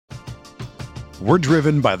We're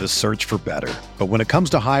driven by the search for better. But when it comes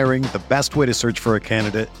to hiring, the best way to search for a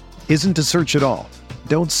candidate isn't to search at all.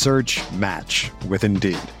 Don't search, match with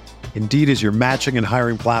Indeed. Indeed is your matching and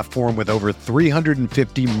hiring platform with over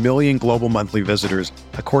 350 million global monthly visitors,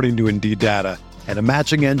 according to Indeed data, and a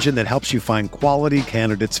matching engine that helps you find quality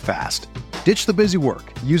candidates fast. Ditch the busy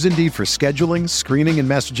work. Use Indeed for scheduling, screening, and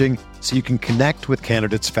messaging so you can connect with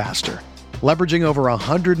candidates faster. Leveraging over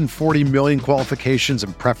 140 million qualifications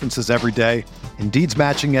and preferences every day, Indeed's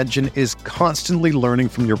matching engine is constantly learning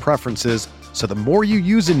from your preferences, so the more you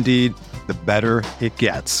use Indeed, the better it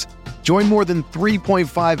gets. Join more than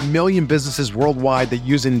 3.5 million businesses worldwide that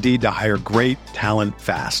use Indeed to hire great talent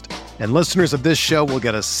fast. And listeners of this show will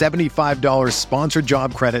get a $75 sponsored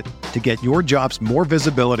job credit to get your jobs more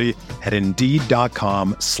visibility at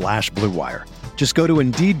Indeed.com/Blue Wire. Just go to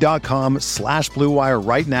Indeed.com/Blue Wire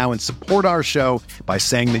right now and support our show by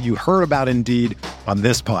saying that you heard about Indeed on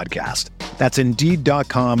this podcast. That's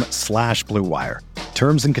Indeed.com/Blue Wire.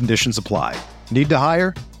 Terms and conditions apply. Need to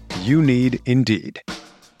hire? You need Indeed.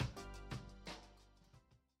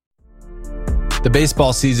 The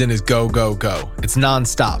baseball season is go, go, go. It's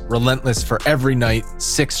nonstop, relentless for every night,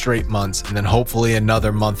 6 straight months, and then hopefully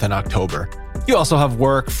another month in October. You also have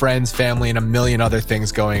work, friends, family, and a million other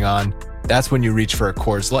things going on. That's when you reach for a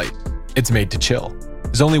Coors Light. It's made to chill.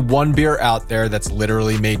 There's only one beer out there that's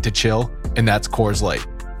literally made to chill, and that's Coors Light.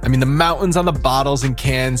 I mean, the mountains on the bottles and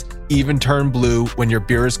cans even turn blue when your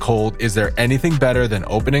beer is cold. Is there anything better than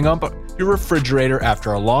opening up your refrigerator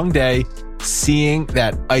after a long day, seeing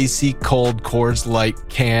that icy cold Coors Light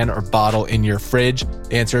can or bottle in your fridge?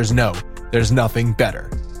 The answer is no. There's nothing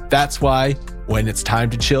better. That's why when it's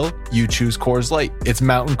time to chill, you choose Coors Light. It's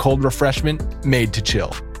mountain cold refreshment made to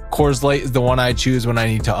chill. Coors Light is the one I choose when I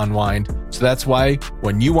need to unwind. So that's why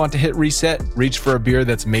when you want to hit reset, reach for a beer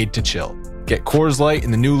that's made to chill. Get Coors Light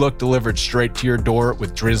in the new look delivered straight to your door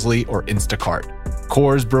with Drizzly or Instacart.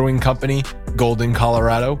 Coors Brewing Company, Golden,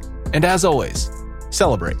 Colorado. And as always,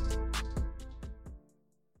 celebrate.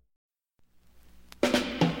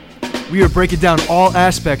 We are breaking down all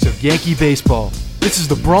aspects of Yankee baseball. This is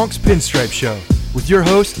the Bronx Pinstripe Show with your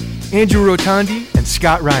hosts, Andrew Rotondi and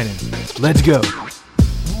Scott Reinen. Let's go.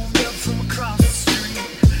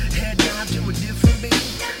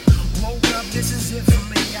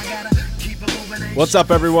 What's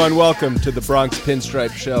up, everyone? Welcome to the Bronx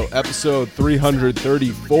Pinstripe Show, episode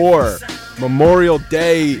 334. Memorial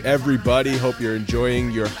Day, everybody. Hope you're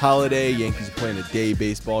enjoying your holiday. Yankees are playing a day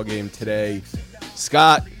baseball game today.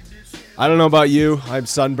 Scott, I don't know about you. I'm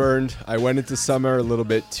sunburned. I went into summer a little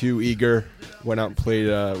bit too eager. Went out and played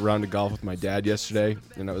a round of golf with my dad yesterday,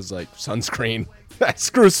 and I was like, sunscreen.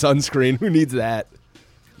 Screw sunscreen. Who needs that?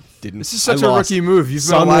 Didn't. This is such a rookie move. You've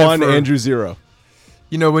Sun been alive 1, for, Andrew 0.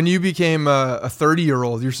 You know, when you became a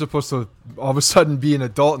 30-year-old, you're supposed to all of a sudden be an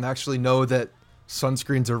adult and actually know that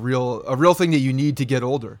sunscreen's a real thing that you need to get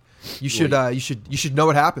older. You should know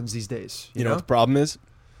what happens these days. You know what the problem is?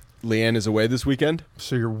 Leanne is away this weekend.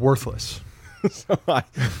 So you're worthless. So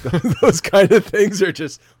those kind of things are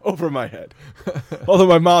just over my head. Although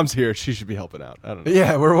my mom's here, she should be helping out. I don't know.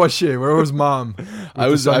 Yeah, where was she? Where was Mom? I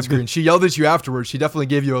was sunscreen. She yelled at you afterwards. She definitely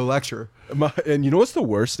gave you a lecture. And you know what's the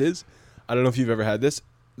worst is? I don't know if you've ever had this.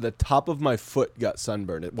 The top of my foot got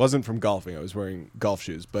sunburned. It wasn't from golfing. I was wearing golf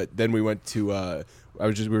shoes. But then we went to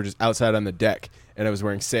we were just outside on the deck, and I was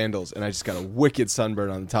wearing sandals, and I just got a wicked sunburn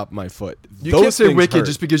on the top of my foot. You can't say wicked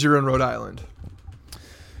just because you're in Rhode Island.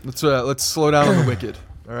 Let's slow down on the wicked.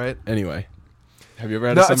 All right. Anyway, have you ever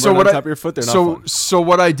had a sunburn on top of your foot? They're not fun. So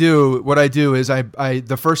what I do is I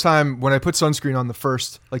the first time when I put sunscreen on the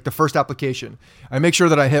first application, I make sure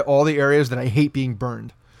that I hit all the areas that I hate being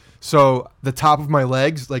burned. So the top of my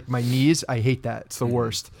legs, like my knees, I hate that. It's the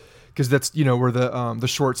worst because that's where the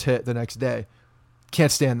shorts hit the next day.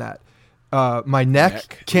 Can't stand that. My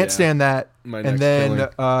neck can't stand that. And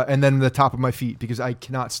then the top of my feet because I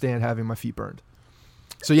cannot stand having my feet burned.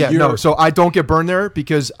 So so I don't get burned there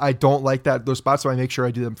because I don't like those spots. So I make sure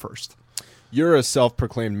I do them first. You're a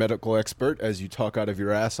self-proclaimed medical expert, as you talk out of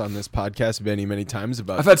your ass on this podcast many, many times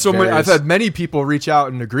about. I've had many people reach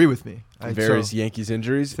out and agree with me. Various Yankees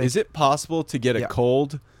injuries. Is it possible to get a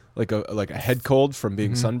cold, like a head cold, from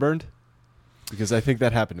being sunburned? Because I think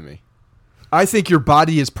that happened to me. I think your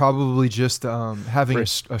body is probably just having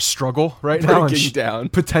a struggle right now and down,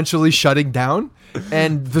 potentially shutting down,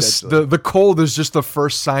 and the cold is just the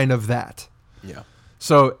first sign of that. Yeah.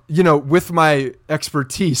 So with my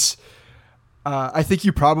expertise. I think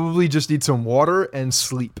you probably just need some water and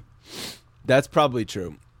sleep. That's probably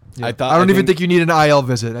true. Yeah. I don't even think you need an IL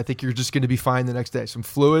visit. I think you're just going to be fine the next day. Some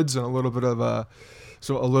fluids and a little bit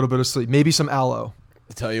of sleep. Maybe some aloe.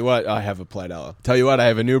 Tell you what, I have applied Ella. Tell you what, I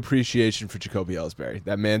have a new appreciation for Jacoby Ellsbury.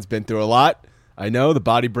 That man's been through a lot. I know the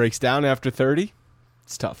body breaks down after 30.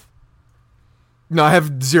 It's tough. No, I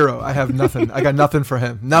have zero. I have nothing. I got nothing for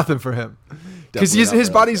him. Nothing for him. Because his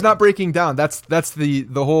body's not breaking down. That's the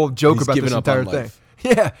whole joke about this entire thing.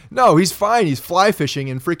 Yeah, no, he's fine. He's fly fishing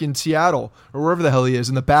in freaking Seattle or wherever the hell he is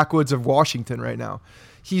in the backwoods of Washington right now.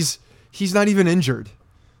 He's not even injured.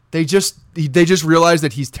 They just realized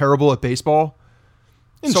that he's terrible at baseball.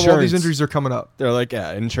 Insurance. So all these injuries are coming up. They're like,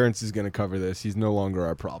 yeah, insurance is going to cover this. He's no longer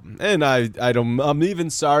our problem. And I'm even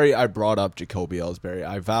sorry I brought up Jacoby Ellsbury.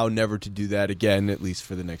 I vow never to do that again, at least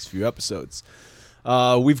for the next few episodes.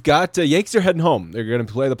 We've got Yankees are heading home. They're going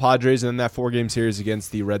to play the Padres in that 4-game series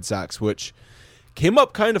against the Red Sox, which came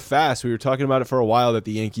up kind of fast. We were talking about it for a while that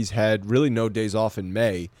the Yankees had really no days off in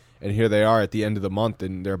May, and here they are at the end of the month,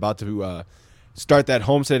 and they're about to start that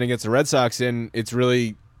homestand against the Red Sox, and it's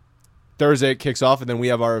really Thursday it kicks off, and then we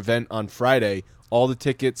have our event on Friday. All the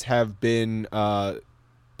tickets have been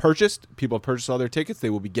purchased. People have purchased all their tickets.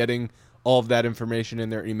 They will be getting all of that information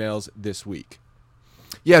in their emails this week.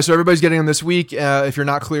 Yeah, so everybody's getting them this week. If you're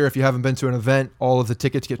not clear, if you haven't been to an event, all of the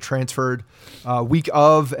tickets get transferred week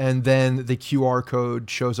of, and then the QR code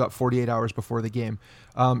shows up 48 hours before the game.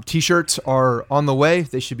 T-shirts are on the way.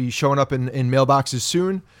 They should be showing up in mailboxes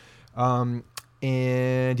soon.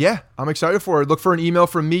 And yeah, I'm excited for it. Look for an email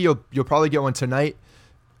from me. You'll probably get one tonight.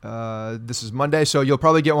 This is Monday, so you'll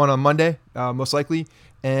probably get one on Monday, most likely,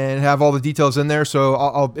 and have all the details in there.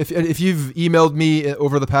 So if you've emailed me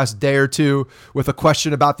over the past day or two with a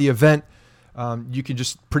question about the event, you can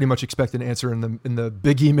just pretty much expect an answer in the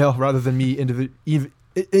big email rather than me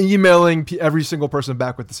emailing every single person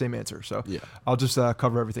back with the same answer. So yeah. I'll just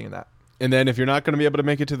cover everything in that. And then if you're not going to be able to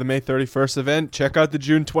make it to the May 31st event, check out the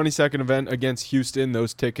June 22nd event against Houston.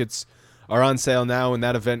 Those tickets are on sale now, and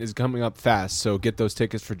that event is coming up fast. So get those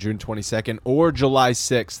tickets for June 22nd or July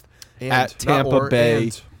 6th at Tampa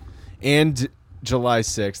Bay. And July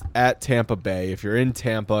 6th at Tampa Bay. If you're in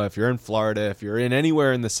Tampa, if you're in Florida, if you're in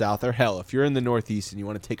anywhere in the South, or hell, if you're in the Northeast and you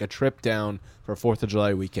want to take a trip down for 4th of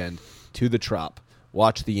July weekend to the Trop,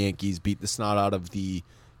 watch the Yankees beat the snot out of the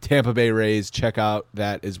Tampa Bay Rays. Check out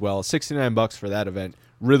that as well. $69 for that event.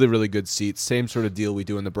 Really, really good seats. Same sort of deal we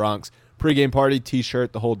do in the Bronx. Pre-game party,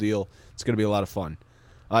 T-shirt, the whole deal. It's going to be a lot of fun.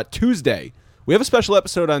 Tuesday, we have a special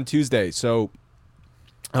episode on Tuesday. So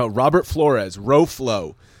Robert Flores,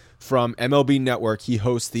 RoFlo from MLB Network, he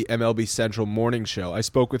hosts the MLB Central Morning Show. I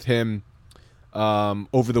spoke with him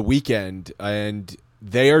over the weekend, and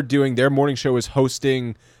they are doing their morning show is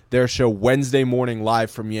hosting their show Wednesday morning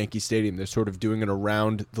live from Yankee Stadium. They're sort of doing an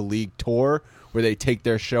around the league tour where they take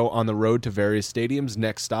their show on the road to various stadiums.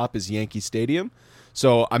 Next stop is Yankee Stadium.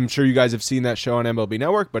 So I'm sure you guys have seen that show on MLB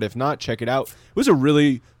Network, but if not, check it out. It was a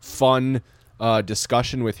really fun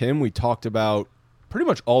discussion with him. We talked about pretty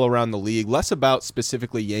much all around the league, less about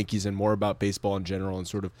specifically Yankees and more about baseball in general and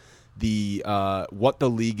sort of the what the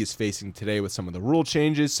league is facing today with some of the rule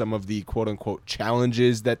changes, some of the quote-unquote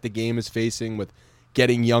challenges that the game is facing with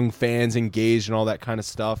getting young fans engaged and all that kind of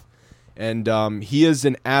stuff. And he is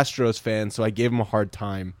an Astros fan, so I gave him a hard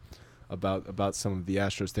time about some of the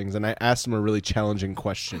Astros things. And I asked him a really challenging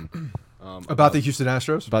question. About the Houston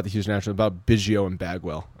Astros? About the Houston Astros, about Biggio and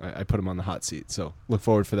Bagwell. I put him on the hot seat, so look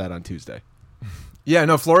forward for that on Tuesday. Yeah,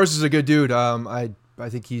 no, Flores is a good dude. I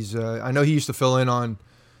think he's I know he used to fill in on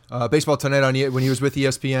Baseball Tonight when he was with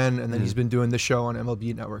ESPN, and then he's been doing this show on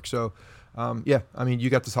MLB Network. So, yeah, I mean, you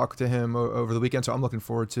got to talk to him over the weekend, so I'm looking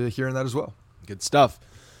forward to hearing that as well. Good stuff.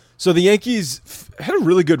 So the Yankees had a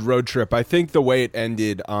really good road trip. I think the way it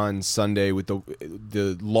ended on Sunday with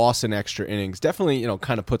the loss in extra innings definitely,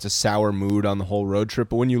 kind of puts a sour mood on the whole road trip.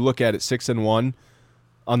 But when you look at it 6-1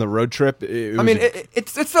 on the road trip,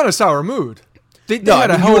 it's not a sour mood. They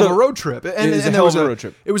had a hell of a road trip, and there was a road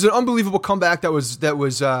trip. It was an unbelievable comeback that was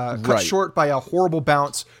cut short by a horrible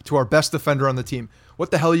bounce to our best defender on the team.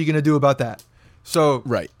 What the hell are you going to do about that? So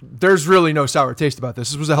there's really no sour taste about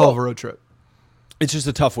this. This was a hell of a road trip. It's just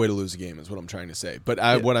a tough way to lose a game is what I'm trying to say.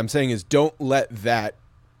 But what I'm saying is don't let that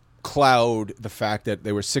cloud the fact that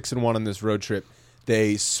they were 6-1 on this road trip.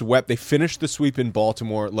 They finished the sweep in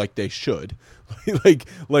Baltimore like they should. like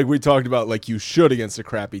we talked about, like you should against a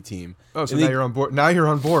crappy team. Oh, so now you're on board. Now you're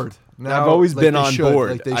on board. Now, I've always been on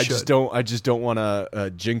board. I just don't want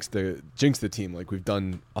to jinx the team like we've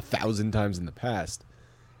done 1,000 times in the past.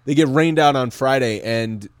 They get rained out on Friday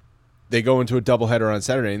and they go into a doubleheader on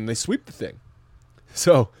Saturday and they sweep the thing.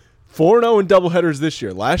 So 4-0 in doubleheaders this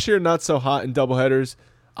year. Last year, not so hot in doubleheaders.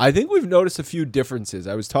 I think we've noticed a few differences.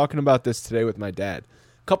 I was talking about this today with my dad.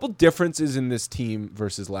 A couple differences in this team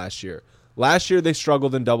versus last year. Last year, they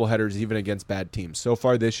struggled in doubleheaders even against bad teams. So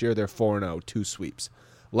far this year, they're 4-0, 2 sweeps.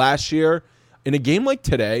 Last year, in a game like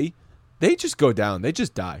today, they just go down. They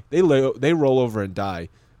just die. They roll over and die.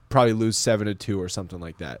 Probably lose 7-2 or something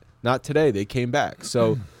like that. Not today. They came back.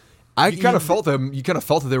 So you kind of felt them. You kind of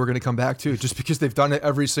felt that they were going to come back too, just because they've done it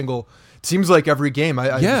every single. It seems like every game.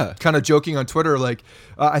 I was kind of joking on Twitter, like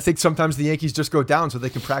I think sometimes the Yankees just go down so they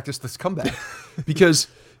can practice this comeback, because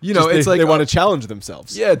it's like they want to challenge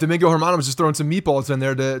themselves. Yeah, Domingo Germán was just throwing some meatballs in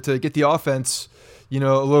there to get the offense. A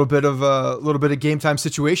little bit of game time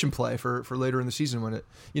situation play for later in the season when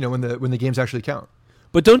when the games actually count.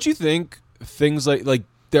 But don't you think things like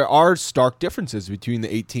there are stark differences between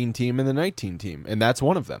the 18 team and the 19 team, and that's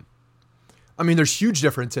one of them. I mean, there's huge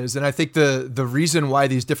differences, and I think the reason why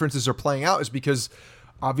these differences are playing out is because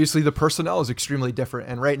obviously the personnel is extremely different.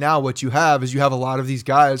 And right now what you have is a lot of these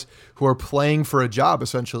guys who are playing for a job,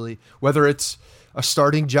 essentially, whether it's a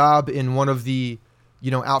starting job in one of the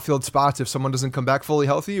outfield spots if someone doesn't come back fully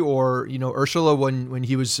healthy, or Urshela when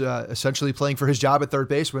he was essentially playing for his job at third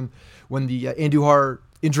base when the Andujar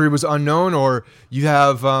injury was unknown, or you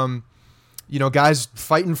have guys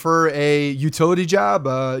fighting for a utility job.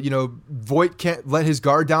 Voit can't let his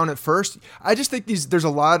guard down at first. I just think there's a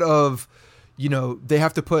lot of they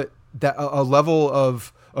have to put that a level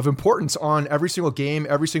of importance on every single game,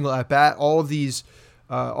 every single at bat, all these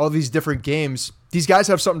different games. These guys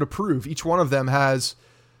have something to prove. Each one of them has,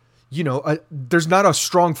 there's not a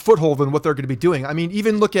strong foothold in what they're going to be doing. I mean,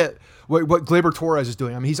 even look at what Gleyber Torres is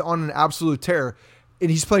doing. I mean, he's on an absolute tear,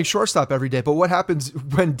 and he's playing shortstop every day. But what happens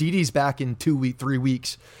when Didi's back in 3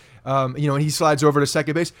 weeks? And he slides over to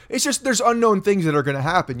second base. It's just there's unknown things that are going to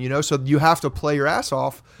happen. So you have to play your ass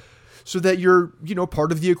off so that you're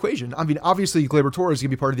part of the equation. I mean, obviously Gleyber Torres is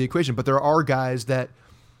going to be part of the equation, but there are guys that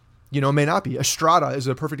may not be. Estrada is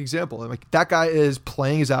a perfect example. Like, that guy is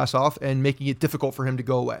playing his ass off and making it difficult for him to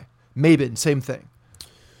go away. Maben, same thing.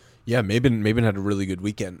 Yeah, Maben had a really good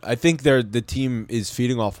weekend. I think the team is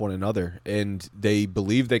feeding off one another, and they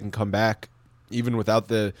believe they can come back even without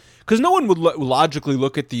because no one would logically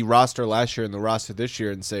look at the roster last year and the roster this year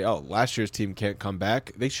and say, oh, last year's team can't come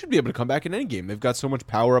back. They should be able to come back in any game. They've got so much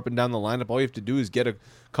power up and down the lineup. All you have to do is get a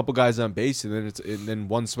couple guys on base, and then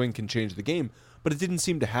one swing can change the game. But it didn't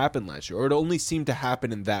seem to happen last year, or it only seemed to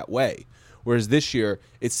happen in that way. Whereas this year,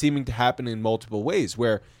 it's seeming to happen in multiple ways,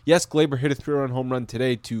 where, yes, Gleyber hit a 3-run home run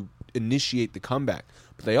today to initiate the comeback,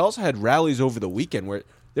 but they also had rallies over the weekend where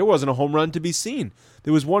there wasn't a home run to be seen.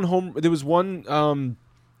 There was one,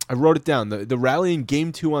 I wrote it down, the rally in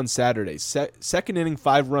Game 2 on Saturday, second inning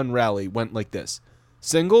 5-run rally went like this: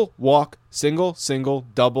 single, walk, single,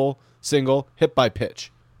 double, single, hit by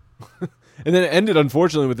pitch. And then it ended,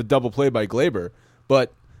 unfortunately, with a double play by Gleyber.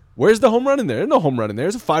 But where's the home run in there? There's no home run in there.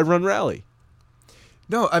 It's a 5-run rally.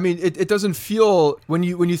 No, I mean, it doesn't feel, when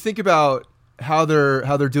you think about how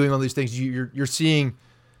they're doing all these things, you're seeing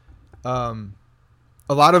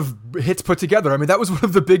a lot of hits put together. I mean, that was one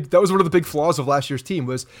of the big flaws of last year's team,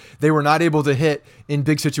 was they were not able to hit in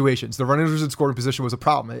big situations. The runners in scoring position was a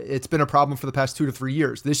problem. It's been a problem for the past 2 to 3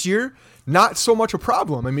 years. This year, not so much a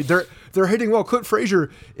problem. I mean, they're hitting well. Clint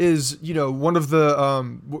Frazier is one of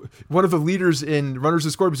the leaders in runners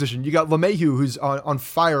in scoring position. You got LeMahieu, who's on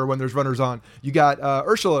fire when there's runners on. You got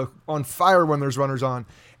Urshela on fire when there's runners on.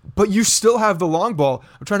 But you still have the long ball.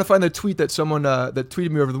 I'm trying to find the tweet that someone that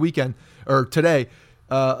tweeted me over the weekend or today.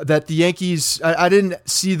 That the Yankees, I didn't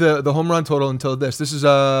see the home run total until this. This is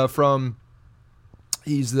from,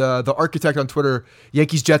 he's the architect on Twitter,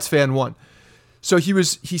 Yankees Jets fan 1. So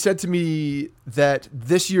he said to me that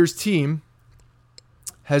this year's team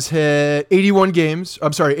has hit 81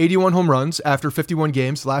 home runs after 51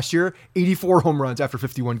 games. Last year, 84 home runs after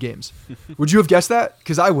 51 games. Would you have guessed that?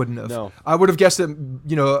 Because I wouldn't have. No. I would have guessed it,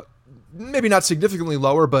 maybe not significantly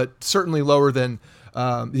lower, but certainly lower than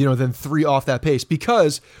 3 off that pace,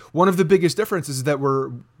 because one of the biggest differences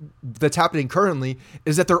that's happening currently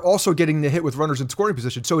is that they're also getting the hit with runners in scoring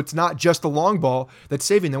position. So it's not just the long ball that's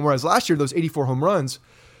saving them. Whereas last year, those 84 home runs,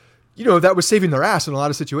 that was saving their ass in a lot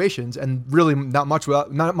of situations, and really not much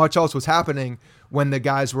else was happening when the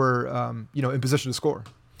guys were, in position to score.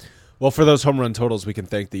 Well, for those home run totals, we can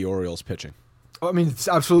thank the Orioles pitching. I mean, it's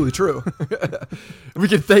absolutely true. We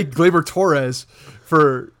can thank Gleyber Torres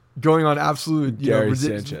for going on absolute,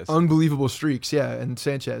 unbelievable streaks, and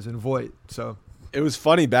Sanchez and Voit. So it was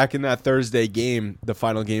funny back in that Thursday game, the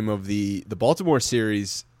final game of the Baltimore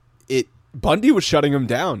series. Bundy was shutting him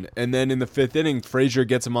down, and then in the 5th inning, Frazier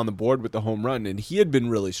gets him on the board with the home run, and he had been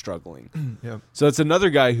really struggling. Yeah. So it's another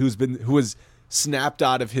guy who was snapped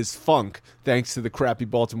out of his funk thanks to the crappy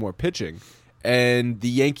Baltimore pitching. and the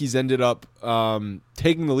Yankees ended up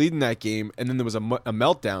taking the lead in that game, and then there was a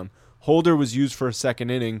meltdown. Holder was used for a second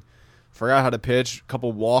inning, forgot how to pitch, a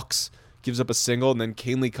couple walks, gives up a single, and then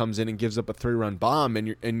Canely comes in and gives up a 3-run bomb,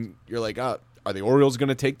 and you're like, are the Orioles going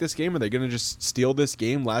to take this game? Are they going to just steal this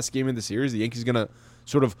game, last game of the series? The Yankees going to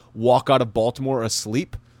sort of walk out of Baltimore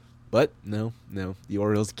asleep? But no, the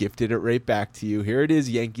Orioles gifted it right back to you. Here it is,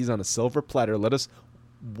 Yankees on a silver platter. Let us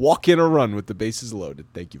walk in a run with the bases loaded.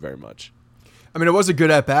 Thank you very much. I mean, it was a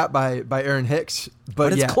good at-bat by Aaron Hicks.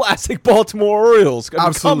 But it's classic Baltimore Orioles. I mean,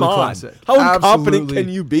 absolutely come on. Classic. How incompetent Absolutely. can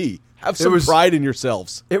you be? Have some pride in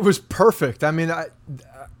yourselves. It was perfect. I mean,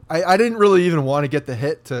 I didn't really even want to get the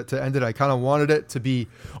hit to end it. I kind of wanted it to be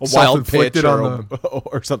a wild pitch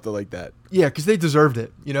or something like that. Yeah, because they deserved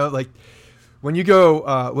it. You know, like when you go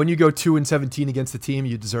 2-17 against the team,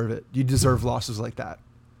 you deserve it. You deserve losses like that.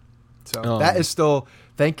 So that is still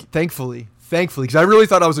thankfully, because I really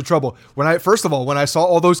thought I was in trouble when I saw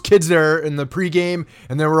all those kids there in the pregame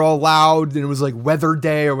and they were all loud and it was like weather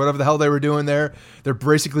day or whatever the hell they were doing there. They're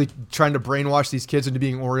basically trying to brainwash these kids into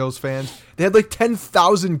being Orioles fans. They had like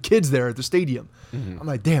 10,000 kids there at the stadium. Mm-hmm. I'm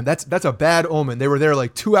like, damn, that's a bad omen. They were there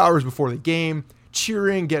like 2 hours before the game,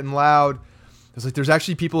 cheering, getting loud. I was like, there's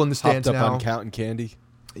actually people in the stands hopped up now. on counting candy.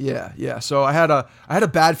 Yeah. So I had a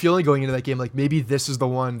bad feeling going into that game. Like maybe this is the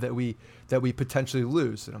one that we potentially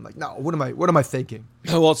lose. And I'm like, no, what am I thinking?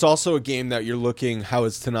 Well, it's also a game that you're looking, how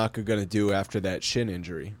is Tanaka going to do after that shin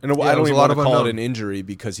injury? And yeah, I don't even want to call unknown. it an injury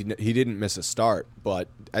because he didn't miss a start. But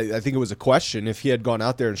I think it was a question. If he had gone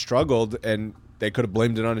out there and struggled, and they could have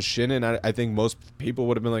blamed it on his shin, and I think most people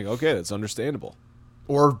would have been like, okay, that's understandable.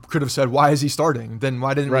 Or could have said, why is he starting? Then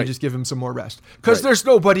why didn't we just give him some more rest? Because Right. there's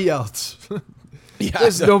nobody else. Yeah,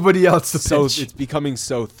 there's nobody else to so pitch. it's becoming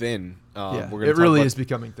so thin. Yeah, We're gonna it really talk is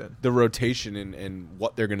becoming thin. the rotation and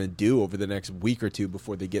what they're going to do over the next week or two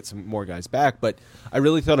before they get some more guys back. But I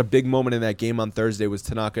really thought a big moment in that game on Thursday was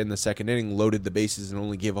Tanaka in the second inning loaded the bases and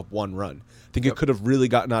only gave up one run. I think it could have really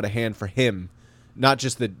gotten out of hand for him, not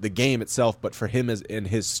just the game itself, but for him in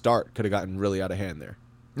his start could have gotten really out of hand there.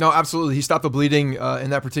 No, absolutely. He stopped the bleeding in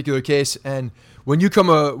that particular case. And when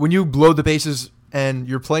you blow the bases and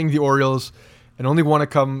you're playing the Orioles and only want to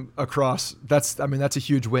come across, that's a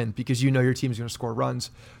huge win because you know your team's going to score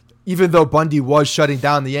runs. Even though Bundy was shutting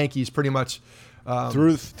down the Yankees pretty much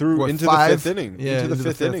Through into the fifth inning. Yeah, into the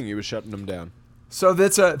fifth inning, he was shutting them down. So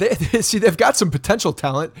that's they've got some potential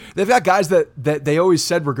talent. They've got guys that they always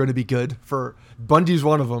said were going to be good. For Bundy's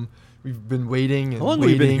one of them. We've been waiting and How long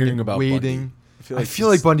waiting have we been hearing and about waiting. Bundy? I feel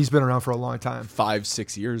like Bundy's been around for a long time.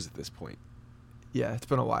 5-6 years at this point. Yeah, it's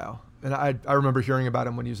been a while. And I remember hearing about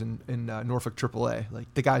him when he was in Norfolk AAA.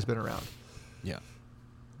 Like, the guy's been around. Yeah.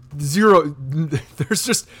 Zero. There's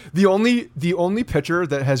just the only pitcher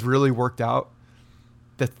that has really worked out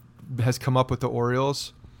that has come up with the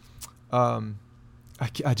Orioles.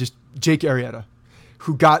 Jake Arrieta,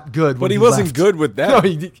 who got good, But he wasn't left. good with that.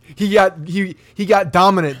 No, he got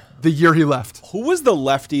dominant the year he left. Who was the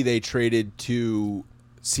lefty they traded to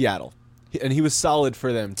Seattle? And he was solid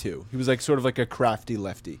for them too. He was like sort of like a crafty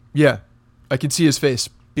lefty. Yeah, I can see his face.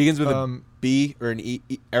 Begins with a B or an E.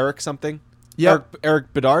 Eric something. Yeah,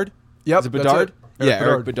 Eric Bedard. Yep, Is it Bedard? that's it.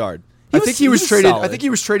 Eric Bedard. I think he was traded. solid. I think he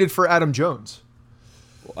was traded for Adam Jones.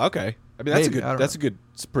 Okay. I mean, that's Maybe, I don't That's know. a good.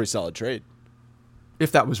 It's a pretty solid trade.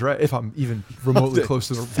 If that was right, if I'm even remotely close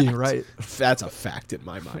to being right. That's a fact in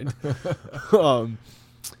my mind.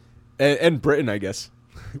 And Britain, I guess.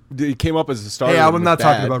 He came up as a starter. Hey, and I'm was not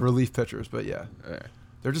talking bad. about relief pitchers, but yeah,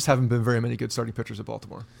 there just haven't been very many good starting pitchers at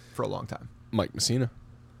Baltimore for a long time. Mike Messina.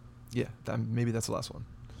 Yeah, maybe that's the last one.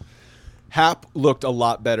 Happ looked a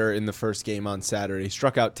lot better in the first game on Saturday. He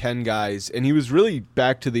struck out 10 guys, and he was really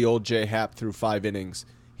back to the old J. Happ through 5 innings.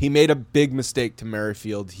 He made a big mistake to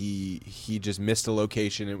Merrifield. He just missed a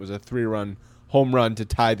location. It was a 3-run home run to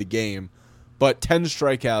tie the game. But 10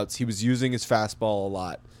 strikeouts, he was using his fastball a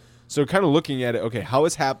lot. So kind of looking at it, okay, how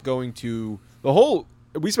is Happ going to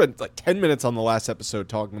we spent like 10 minutes on the last episode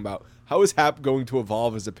talking about how is Happ going to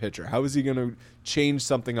evolve as a pitcher? How is he going to change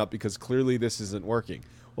something up? Because clearly this isn't working.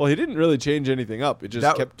 Well, he didn't really change anything up. It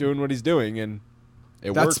just kept doing what he's doing, and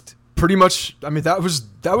it worked. Pretty much. I mean, that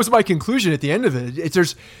was my conclusion at the end of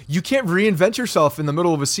it. You can't reinvent yourself in the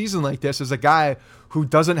middle of a season like this as a guy who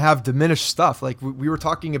doesn't have diminished stuff. Like we were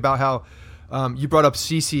talking about how you brought up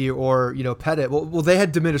CeCe or Pettit. Well, they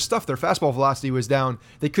had diminished stuff. Their fastball velocity was down.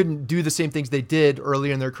 They couldn't do the same things they did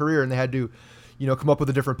earlier in their career, and they had to come up with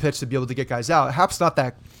a different pitch to be able to get guys out. Happ's not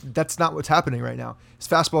that. That's not what's happening right now. His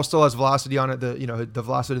fastball still has velocity on it. The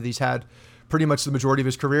velocity that he's had pretty much the majority of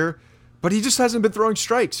his career, But he just hasn't been throwing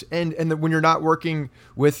strikes. And when you're not working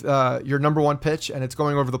with your number one pitch and it's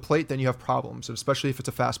going over the plate, then you have problems, especially if it's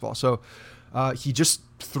a fastball. So he just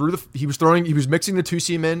he was mixing the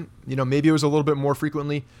 2-seam in, maybe it was a little bit more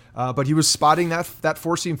frequently, but he was spotting that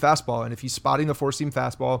 4-seam fastball. And if he's spotting the 4-seam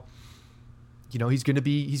fastball, he's going to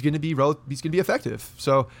be effective.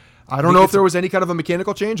 So I don't know if there was any kind of a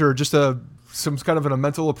mechanical change or just some kind of a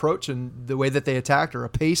mental approach and the way that they attacked, or a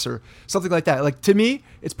pace or something like that. Like, to me,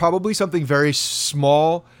 it's probably something very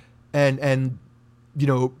small and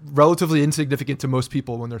relatively insignificant to most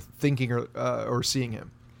people when they're thinking or seeing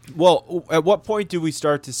him. Well, at what point do we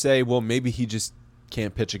start to say, well, maybe he just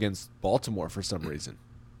can't pitch against Baltimore for some reason?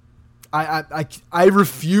 I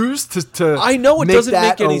refuse to I know it doesn't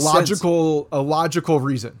make any sense. A logical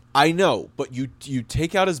reason. I know, but you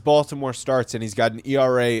take out his Baltimore starts and he's got an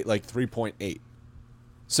ERA like 3.8.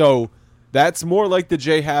 So that's more like the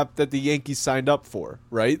J-Hap that the Yankees signed up for,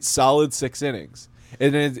 right? Solid 6 innings.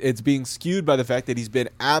 And it's being skewed by the fact that he's been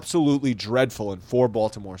absolutely dreadful in 4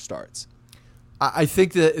 Baltimore starts. I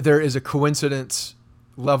think that there is a coincidence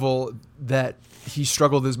level that he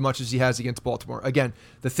struggled as much as he has against Baltimore. Again,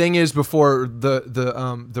 the thing is, before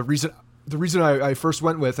the reason I first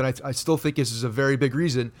went with, and I still think this is a very big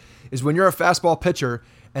reason, is when you're a fastball pitcher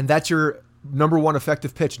and that's your number one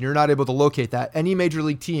effective pitch and you're not able to locate that, any major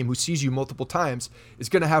league team who sees you multiple times is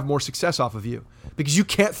going to have more success off of you, because you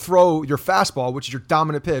can't throw your fastball, which is your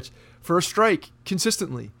dominant pitch, for a strike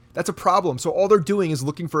consistently. That's a problem. So all they're doing is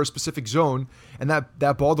looking for a specific zone and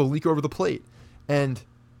that ball to leak over the plate. And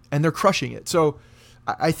they're crushing it. So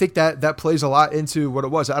I think that plays a lot into what it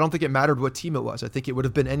was. I don't think it mattered what team it was. I think it would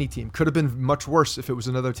have been any team. Could have been much worse if it was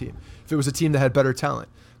another team, if it was a team that had better talent.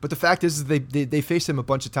 But the fact is they faced him a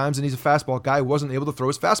bunch of times, and he's a fastball guy who wasn't able to throw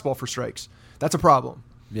his fastball for strikes. That's a problem.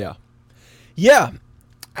 Yeah. Yeah.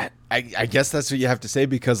 I guess that's what you have to say,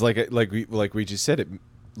 because like we just said,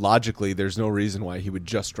 logically, there's no reason why he would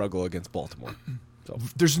just struggle against Baltimore. So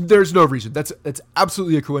there's no reason. That's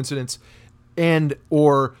absolutely a coincidence. And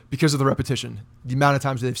or because of the repetition, the amount of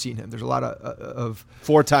times they've seen him. There's a lot of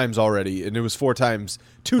 4 times already, and it was 4 times,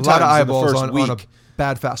 2 times lot of eyeballs in the first week. On a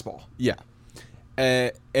bad fastball. Yeah.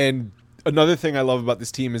 And another thing I love about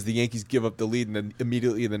this team is the Yankees give up the lead, and then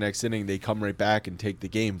immediately in the next inning, they come right back and take the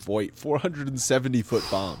game. Voit, 470-foot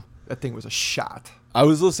bomb. That thing was a shot. I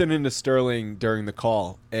was listening to Sterling during the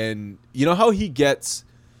call, and you know how you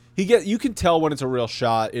can tell when it's a real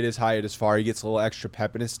shot. It is high, it is far. He gets a little extra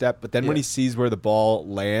pep in his step, but then when he sees where the ball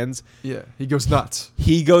lands, he goes nuts.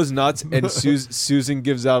 And Susan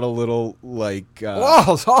gives out a little like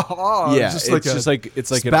it's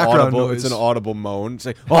like an audible noise. It's an audible moan. It's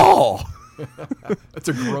like, oh. It's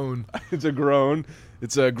a groan. It's a groan.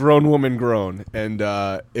 It's a grown woman groan, and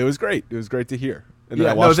it was great. It was great to hear. And then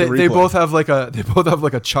I watched the replay. They both have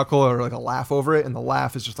like a chuckle or like a laugh over it, and the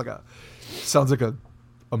laugh is just like sounds like a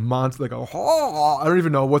monster, like I don't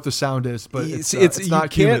even know what the sound is, but it's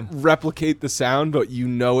not human. You can't replicate the sound, but you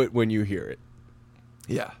know it when you hear it.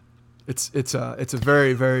 Yeah, it's a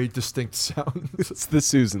very, very distinct sound. It's the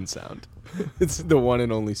Susan sound. It's the one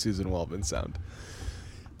and only Susan Wellman sound.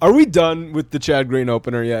 Are we done with the Chad Green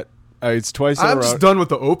opener yet? It's twice in a row. I'm just done with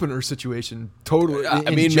the opener situation. Totally.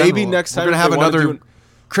 Maybe next time we're gonna have another.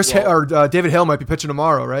 David Hale might be pitching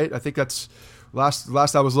tomorrow, right? I think that's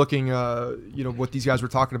last I was looking. What these guys were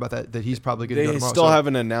talking about that he's probably going to go tomorrow. They still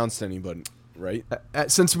haven't announced anybody, right?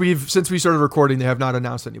 Since we started recording, they have not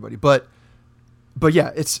announced anybody. But yeah,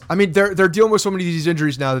 they're dealing with so many of these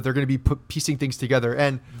injuries now that they're going to be piecing things together,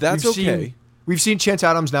 and that's okay. We've seen Chance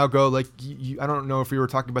Adams now go. Like I don't know if we were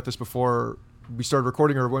talking about this before we started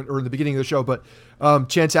recording or in the beginning of the show, but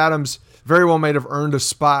Chance Adams very well might have earned a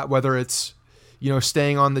spot, whether it's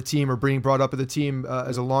staying on the team or being brought up at the team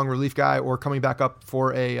as a long relief guy or coming back up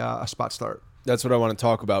for a spot start. That's what I want to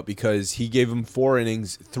talk about, because he gave him 4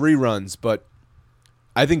 innings, 3 runs, but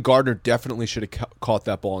I think Gardner definitely should have caught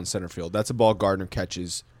that ball in center field. That's a ball Gardner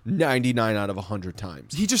catches 99 out of 100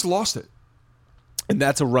 times. He just lost it. And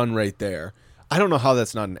that's a run right there. I don't know how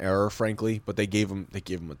that's not an error, frankly, but they gave him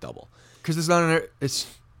a double. Because it's not an error.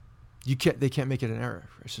 They can't make it an error.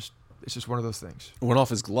 It's just one of those things. It went off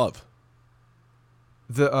his glove.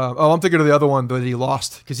 I'm thinking of the other one that he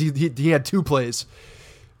lost because he had 2 plays.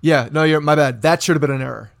 Yeah, no, my bad. That should have been an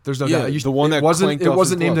error. There's no doubt. The one that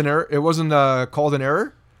wasn't named an error. It wasn't called an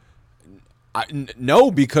error. No,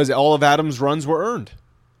 because all of Adams' runs were earned.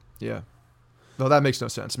 Yeah, no, that makes no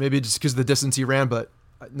sense. Maybe just because of the distance he ran, but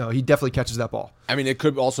no, he definitely catches that ball. I mean, it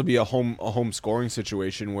could also be a home scoring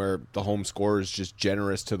situation where the home scorer is just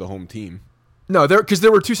generous to the home team. No, because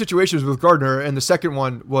there were 2 situations with Gardner, and the second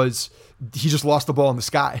one was he just lost the ball in the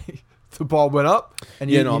sky. the ball went up.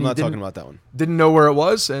 And I'm not talking about that one. Didn't know where it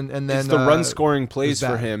was, and then it's the run scoring plays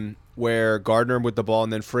for him where Gardner with the ball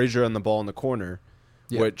and then Frazier on the ball in the corner,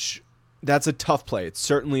 which that's a tough play. It's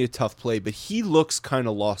certainly a tough play, but he looks kind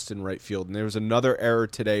of lost in right field. And there was another error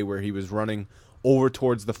today where he was running over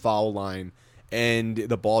towards the foul line and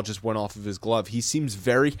the ball just went off of his glove. He seems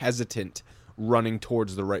very hesitant running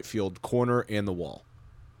towards the right field corner and the wall.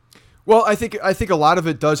 Well, I think a lot of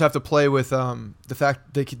it does have to play with the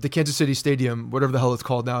fact that the Kansas City Stadium, whatever the hell it's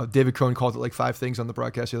called now, David Cohn called it like 5 things on the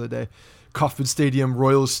broadcast the other day. Kauffman Stadium,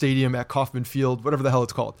 Royals Stadium at Kauffman Field, whatever the hell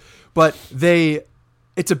it's called. But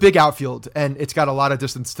it's a big outfield and it's got a lot of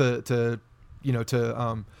distance to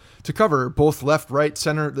cover, both left, right,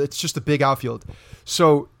 center. It's just a big outfield.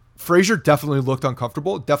 So Frazier definitely looked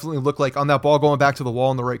uncomfortable. Definitely looked like on that ball going back to the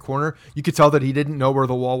wall in the right corner, you could tell that he didn't know where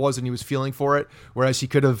the wall was and he was feeling for it. Whereas he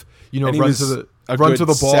could have, run to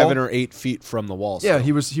the ball 7 or 8 feet from the wall. Yeah,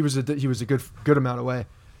 he was a good amount away.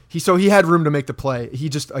 He had room to make the play. He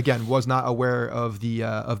just again was not aware of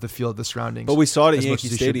the field, the surroundings. But we saw it at Yankee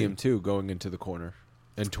Stadium too, going into the corner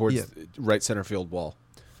and towards the right center field wall.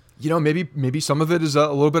 Maybe some of it is a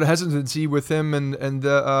little bit of hesitancy with him and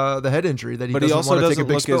the head injury that he doesn't want to take a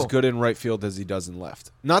big spill. But he also doesn't look as good in right field as he does in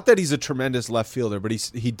left. Not that he's a tremendous left fielder, but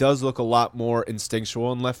he does look a lot more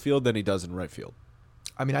instinctual in left field than he does in right field.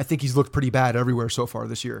 I mean, I think he's looked pretty bad everywhere so far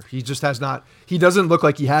this year. He just has not. He doesn't look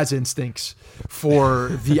like he has instincts for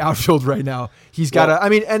the outfield right now. He's got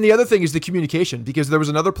and the other thing is the communication, because there was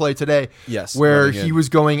another play today where he was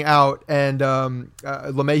going out and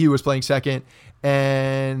LeMahieu was playing second.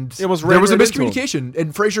 And there was a miscommunication,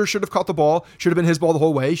 and Frazier should have caught the ball. Should have been his ball the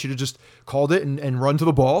whole way. Should have just called it and run to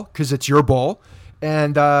the ball because it's your ball.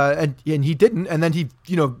 And he didn't. And then he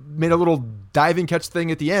made a little diving catch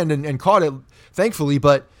thing at the end and caught it, thankfully.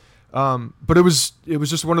 But it was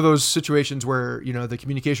just one of those situations where the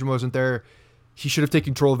communication wasn't there. He should have taken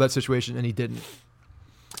control of that situation, and he didn't.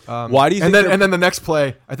 Why do you think? And then the next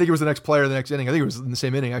play, I think it was the next play or the next inning. I think it was in the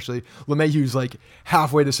same inning actually. LeMahieu's like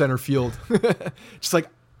halfway to center field, just like,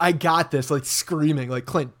 I got this, like screaming, like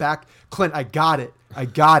Clint, I got it,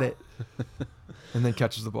 and then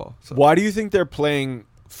catches the ball. So. Why do you think they're playing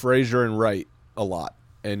Frazier in right a lot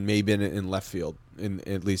and Maben in left field,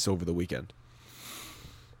 at least over the weekend?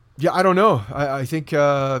 Yeah, I don't know. I think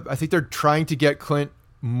they're trying to get Clint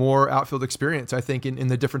more outfield experience, I think, in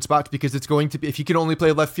the different spots, because it's going to be, if he can only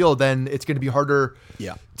play left field, then it's going to be harder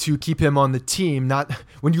to keep him on the team. Not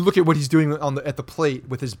when you look at what he's doing at the plate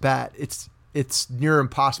with his bat, it's near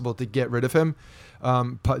impossible to get rid of him,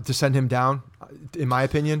 to send him down, in my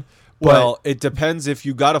opinion. Well, it depends. If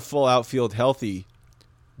you got a full outfield healthy,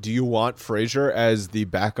 do you want Frazier as the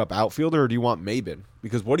backup outfielder, or do you want Maben?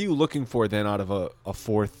 Because what are you looking for then out of a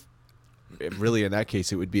fourth? Really, in that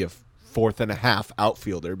case, it would be a 4th and a half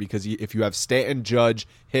outfielder, because if you have Stanton, Judge,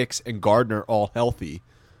 Hicks, and Gardner all healthy,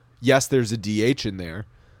 yes, there's a DH in there,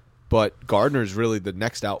 but Gardner's really the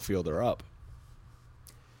next outfielder up.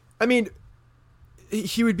 I mean,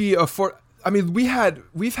 he would be a fourth. I mean, we've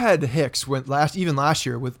had Hicks even last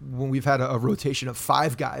year when we've had a rotation of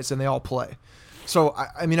 5 guys and they all play. So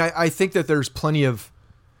I think that there's plenty of.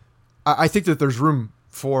 I think that there's room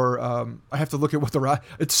for. I have to look at what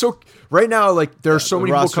it's so right now. Like there are so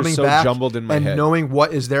many people coming back jumbled in my and head. Knowing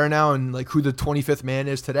what is there now and like who the 25th man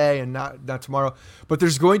is today and not tomorrow. But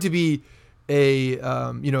there's going to be a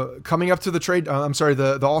coming up to the trade.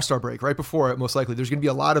 The All-Star break right before it, most likely. There's going to be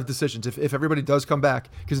a lot of decisions if everybody does come back,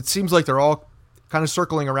 because it seems like they're all kind of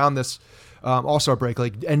circling around this All-Star break.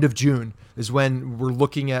 Like end of June is when we're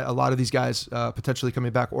looking at a lot of these guys potentially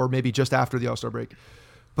coming back, or maybe just after the All-Star break.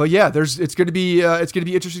 But yeah, it's going to be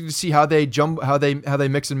interesting to see how they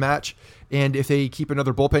mix and match, and if they keep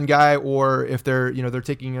another bullpen guy, or if they're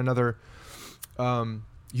taking another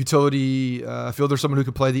utility fielder, someone who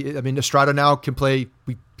can play Estrada now can play.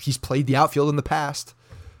 He's played the outfield in the past.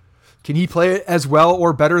 Can he play it as well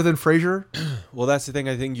or better than Frazier? Well, that's the thing.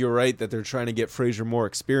 I think you're right that they're trying to get Frazier more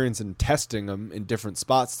experience and testing him in different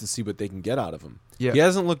spots to see what they can get out of him. Yeah. He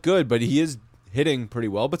hasn't looked good, but he is hitting pretty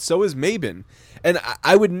well, but so is Maben. And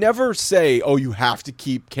I would never say, you have to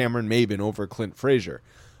keep Cameron Maben over Clint Frazier.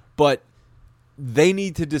 But they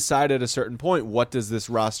need to decide at a certain point, what does this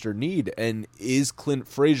roster need? And is Clint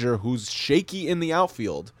Frazier, who's shaky in the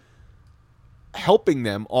outfield, helping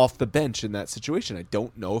them off the bench in that situation? I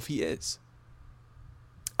don't know if he is.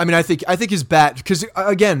 I mean, I think his bat, because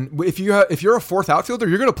again, if you're a fourth outfielder,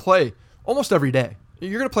 you're going to play almost every day.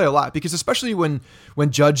 You're going to play a lot, because especially when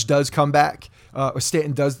Judge does come back, or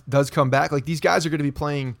Stanton does come back, like these guys are going to be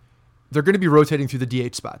playing they're going to be rotating through the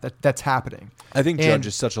DH spot. That's happening. I think Judge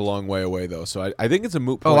is such a long way away, though, so I think it's a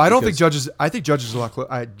moot point. I don't think Judge is. I think Judge is a lot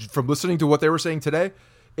closer. From listening to what they were saying today,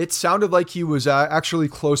 it sounded like he was actually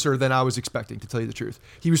closer than I was expecting, to tell you the truth.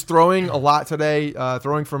 He was throwing a lot today,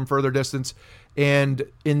 throwing from further distance. And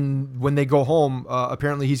when they go home,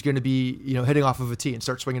 apparently he's going to be hitting off of a tee and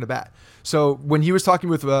start swinging a bat. So when he was talking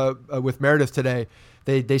with Meredith today,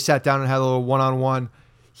 they sat down and had a little one-on-one.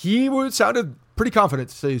 He sounded pretty confident,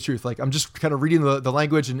 to tell you the truth. Like, I'm just kind of reading the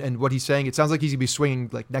language and what he's saying. It sounds like he's going to be swinging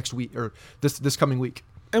like next week or this coming week.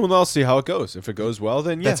 And we'll all see how it goes. If it goes well,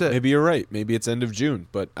 then That's it. Maybe you're right. Maybe it's end of June,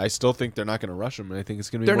 but I still think they're not going to rush him, and I think it's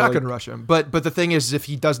going to be. They're not going to rush him, but the thing is, if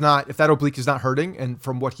that oblique is not hurting, and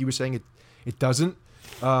from what he was saying, it doesn't,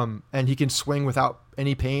 and he can swing without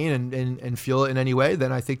any pain and feel it in any way,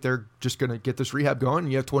 then I think they're just going to get this rehab going.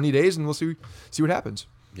 You have 20 days, and we'll see what happens.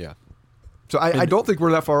 Yeah. So I don't think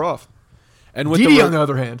we're that far off. And with Didi, on the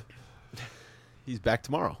other hand, he's back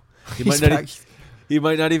tomorrow. He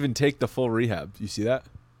might not even take the full rehab. You see that?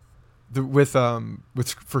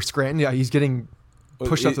 For Scranton, yeah, he's getting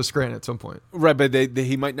pushed up to Scranton at some point. Right, but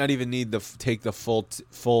he might not even need take the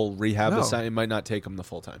full rehab. No. It might not take him the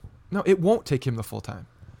full time. No, it won't take him the full time.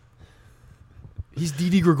 He's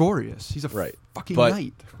Didi Gregorius. He's a fucking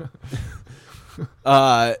knight.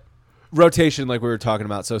 Rotation, like we were talking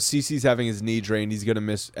about. So CeCe's having his knee drained. He's going to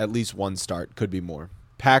miss at least one start. Could be more.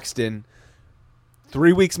 Paxton,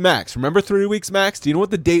 3 weeks max. Remember 3 weeks max? Do you know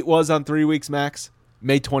what the date was on 3 weeks max?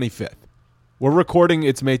 May 25th. We're recording,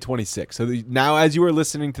 it's May 26th. So now as you are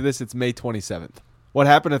listening to this, it's May 27th. What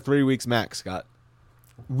happened to 3 weeks max, Scott?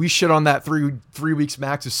 We shit on that three weeks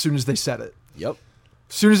max as soon as they said it. Yep.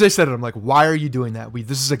 As soon as they said it, I'm like, why are you doing that?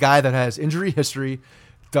 This is a guy that has injury history,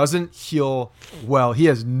 doesn't heal well. He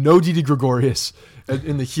has no Didi Gregorius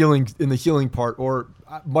in the healing part, or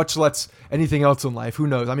much less anything else in life. Who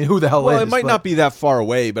knows? I mean, who the hell is? Well, it might not be that far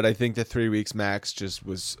away, but I think the 3 weeks max just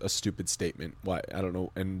was a stupid statement. Why? I don't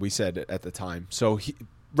know. And we said it at the time. So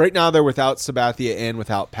right now they're without Sabathia and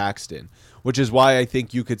without Paxton, which is why I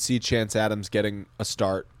think you could see Chance Adams getting a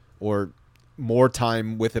start or more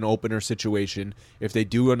time with an opener situation. If they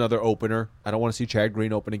do another opener, I don't want to see Chad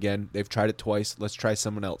Green open again. They've tried it twice. Let's try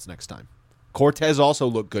someone else next time. Cortez also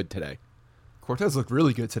looked good today. Cortez looked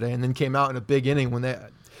really good today, and then came out in a big inning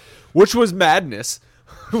which was madness.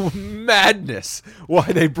 Madness. Why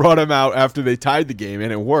they brought him out after they tied the game,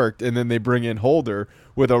 and it worked, and then they bring in Holder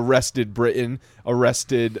with arrested Britton,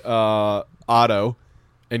 arrested Otto,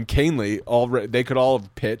 and Canely. They could all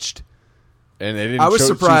have pitched. And they didn't choose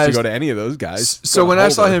to go to any of those guys. So when I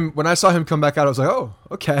saw him come back out, I was like, oh,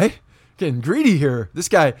 okay, getting greedy here. This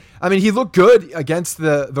guy, I mean, he looked good against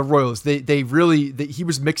the Royals. He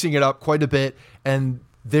was mixing it up quite a bit, and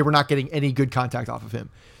they were not getting any good contact off of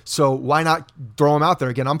him. So why not throw him out there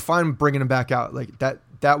again? I'm fine bringing him back out. Like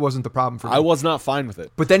that wasn't the problem for me. I was not fine with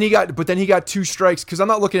it. But then he got 2 strikes, because I'm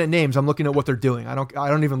not looking at names. I'm looking at what they're doing. I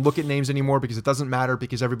don't even look at names anymore, because it doesn't matter,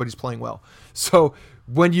 because everybody's playing well. So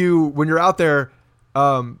when you're out there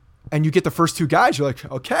and you get the first 2 guys, you're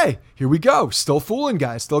like, okay, here we go. Still fooling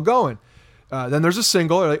guys, still going. Then there's a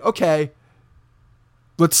single. You're like, okay,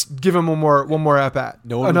 let's give him one more at bat.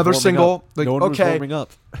 Another single. Up. Like, no one was warming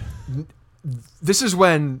up. This is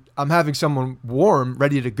when I'm having someone warm,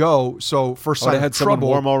 ready to go. So first sign of trouble.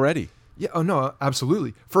 Warm already. Yeah. Oh no,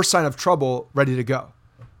 absolutely. First sign of trouble, ready to go.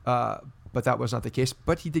 But that was not the case.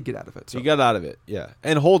 But he did get out of it. So. He got out of it. Yeah.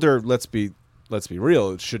 And Holder, let's be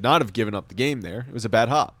real, should not have given up the game there. It was a bad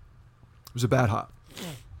hop. It was a bad hop.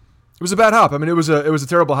 I mean, it was a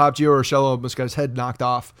terrible hop. Gio Urshela almost got his head knocked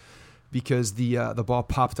off because the ball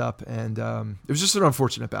popped up, and it was just an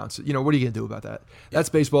unfortunate bounce. What are you gonna do about that? That's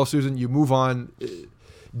baseball, Susan. You move on.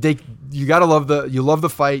 You gotta love the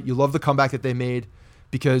fight. You love the comeback that they made,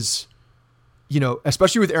 because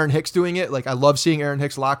especially with Aaron Hicks doing it. Like, I love seeing Aaron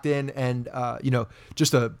Hicks locked in, and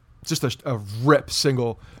just a rip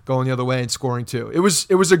single going the other way and scoring 2. It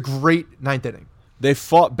was a great 9th inning. They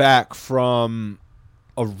fought back from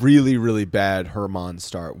a really, really bad Herman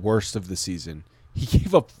start, worst of the season. He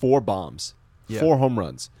gave up 4 bombs, 4 home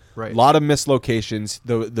runs. Right. A lot of missed locations.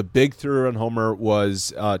 The big 3-run homer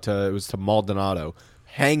was to Maldonado,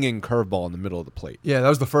 hanging curveball in the middle of the plate. Yeah, that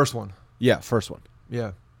was the first one. Yeah, first one.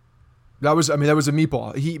 Yeah. That was a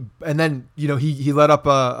meatball. He let up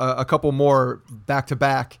a couple more back to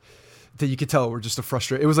back that you could tell were just a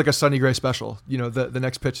frustrate. It was like a Sonny Gray special. The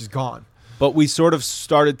next pitch is gone. But we sort of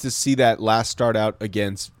started to see that last start out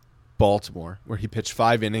against Baltimore, where he pitched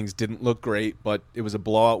 5 innings, didn't look great, but it was a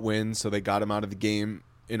blowout win, so they got him out of the game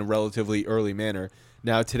in a relatively early manner.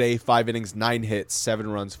 Now today, 5 innings, 9 hits, 7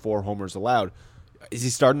 runs, 4 homers allowed. Is he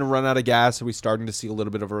starting to run out of gas? Are we starting to see a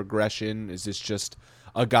little bit of a regression? Is this just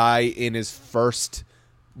a guy in his first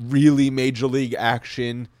really major league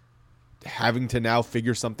action having to now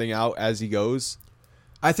figure something out as he goes?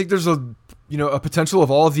 I think there's a potential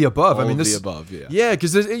of all of the above. The above, yeah. Yeah,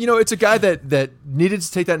 because it's a guy that needed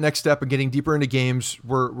to take that next step and getting deeper into games.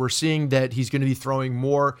 We're seeing that he's going to be throwing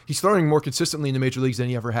more. He's throwing more consistently in the major leagues than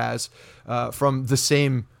he ever has from the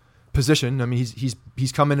same position. I mean,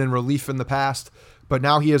 he's come in relief in the past, but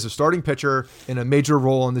now he is a starting pitcher in a major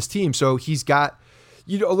role on this team. So he's got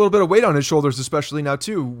a little bit of weight on his shoulders, especially now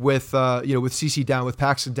too with with CC down, with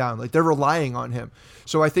Paxton down. Like, they're relying on him.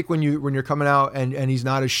 So I think when you're coming out and he's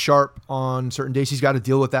not as sharp on certain days, he's got to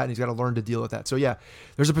deal with that, and he's got to learn to deal with that. So yeah,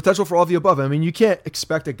 there's a potential for all of the above. I mean, you can't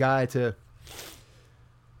expect a guy to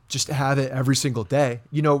just have it every single day.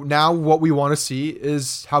 Now what we want to see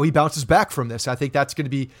is how he bounces back from this. I think that's going to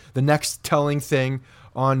be the next telling thing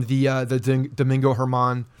on the Domingo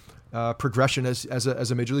Germán progression as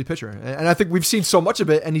a major league pitcher. And I think we've seen so much of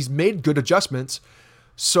it, and he's made good adjustments.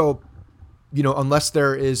 So, unless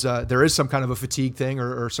there is some kind of a fatigue thing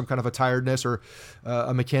or some kind of a tiredness or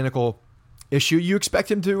a mechanical issue, you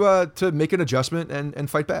expect him to make an adjustment and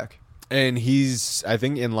fight back. And he's, I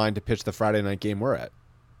think, in line to pitch the Friday night game we're at.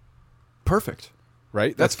 Perfect.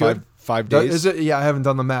 Right? That's good. 5 days? Is it? Yeah, I haven't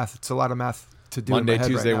done the math. It's a lot of math to do. Monday, in my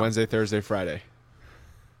head Tuesday, right now. Wednesday, Thursday, Friday.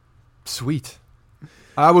 Sweet.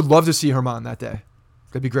 I would love to see Germán that day.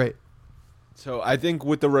 That'd be great. So I think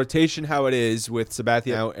with the rotation how it is, with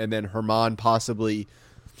Sabathia out and then Germán possibly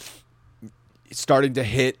starting to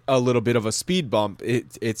hit a little bit of a speed bump,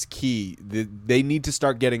 it's key. They need to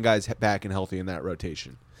start getting guys back and healthy in that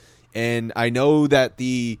rotation. And I know that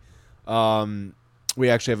we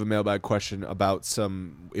actually have a mailbag question about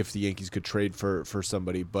if the Yankees could trade for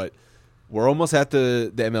somebody, but we're almost at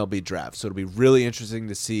the MLB draft, so it'll be really interesting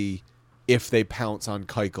to see if they pounce on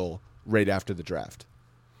Keuchel right after the draft.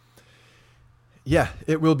 Yeah,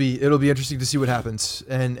 it will be. It'll be interesting to see what happens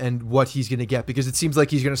and what he's going to get, because it seems like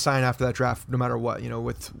he's going to sign after that draft no matter what,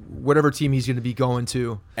 with whatever team he's going to be going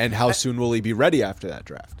to. And how soon will he be ready after that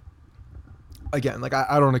draft? Again,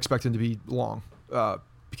 I don't expect him to be long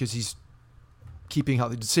because he's keeping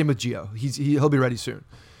healthy. Same with Gio. He'll be ready soon.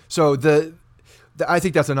 So I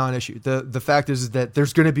think that's a non-issue. The fact is that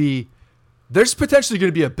there's potentially going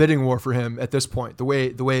to be a bidding war for him at this point, the way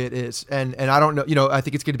it is. And I don't know, I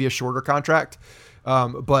think it's going to be a shorter contract,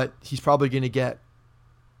 but he's probably going to get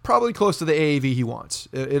close to the AAV he wants.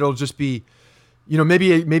 It'll just be,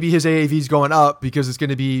 maybe his AAV is going up because it's going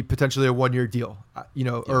to be potentially a 1-year deal,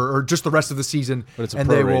 or just the rest of the season, and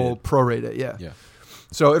they will prorate it. Yeah.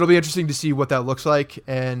 So it'll be interesting to see what that looks like.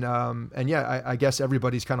 And yeah, I guess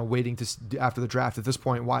everybody's kind of waiting after the draft at this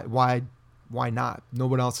point. Why not? No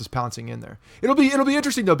one else is pouncing in there. It'll be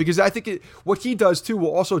interesting though, because I think what he does too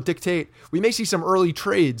will also dictate. We may see some early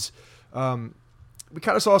trades. We kind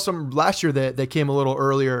of saw some last year that came a little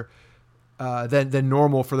earlier than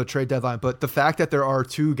normal for the trade deadline. But the fact that there are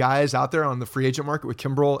two guys out there on the free agent market with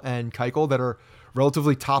Kimbrel and Keuchel that are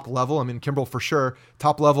relatively top level. I mean, Kimbrel for sure,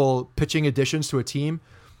 top level pitching additions to a team.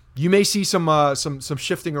 You may see some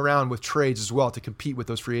shifting around with trades as well to compete with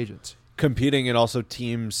those free agents. Competing, and also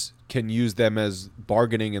teams can use them as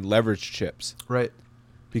bargaining and leverage chips. Right.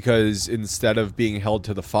 Because instead of being held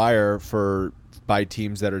to the fire by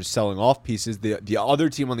teams that are selling off pieces, the other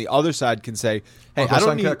team on the other side can say, "Hey,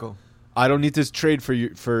 I don't need this trade for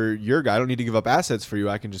your guy. I don't need to give up assets for you.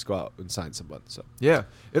 I can just go out and sign someone." So yeah,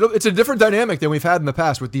 it's a different dynamic than we've had in the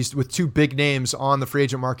past with two big names on the free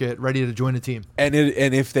agent market ready to join a team. And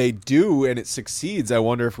if they do and it succeeds, I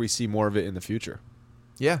wonder if we see more of it in the future.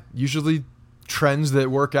 Yeah, usually trends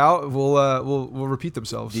that work out will repeat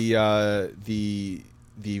themselves. The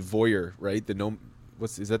voyeur, right?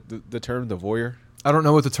 Is that the term? The voyeur? I don't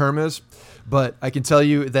know what the term is, but I can tell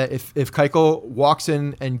you that if Keuchel walks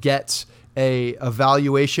in and gets a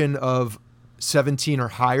valuation of 17 or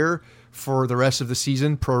higher for the rest of the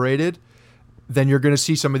season, prorated, then you're going to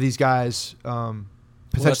see some of these guys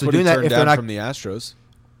potentially doing that. If they're not from the Astros.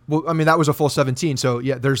 Well, I mean, that was a full 17, so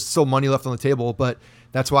yeah, there's still money left on the table, but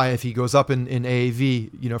that's why if he goes up in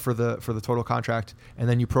AAV, for the total contract, and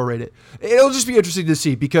then you prorate it, it'll just be interesting to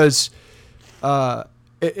see, because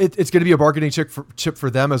it's going to be a bargaining chip for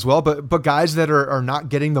them as well. But guys that are not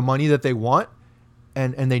getting the money that they want,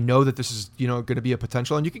 and they know that this is going to be a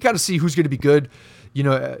potential, and you can kind of see who's going to be good,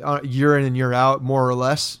 year in and year out, more or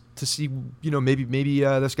less, to see maybe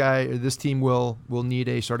this guy or this team will need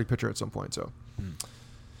a starting pitcher at some point. So.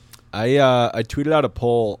 I tweeted out a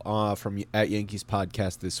poll from at Yankees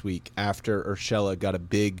podcast this week after Urshela got a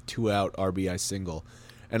big 2-out RBI single,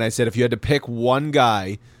 and I said if you had to pick one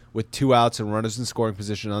guy with 2 outs and runners in scoring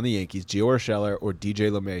position on the Yankees, Gio Urshela or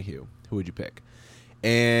DJ LeMahieu? Who would you pick?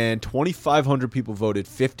 And 2,500 people voted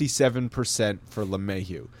 57% for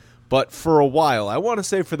LeMahieu. But for a while, I want to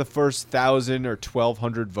say for the first 1,000 or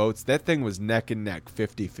 1,200 votes, that thing was neck and neck,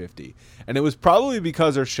 50-50. And it was probably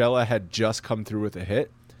because Urshela had just come through with a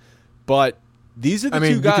hit. But these are the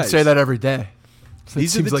two guys. You could say that every day.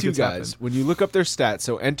 These are the two guys. When you look up their stats,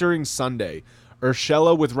 so entering Sunday,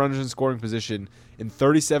 Urshela with runners in scoring position in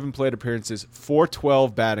 37 plate appearances,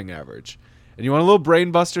 .412 batting average. And you want a little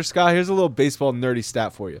brain buster, Scott? Here's a little baseball nerdy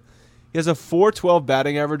stat for you. He has a .412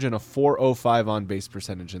 batting average and a .405 on-base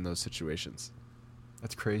percentage in those situations.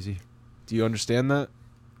 That's crazy. Do you understand that?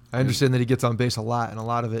 I understand that he gets on base a lot, and a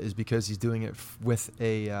lot of it is because he's doing it with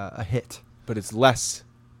a hit. But it's less.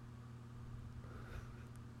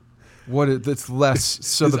 It's less.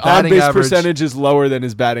 So his the batting on-base average percentage is lower than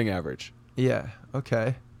his batting average. Yeah.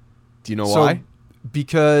 Okay. Do you know why?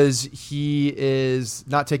 Because he is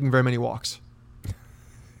not taking very many walks.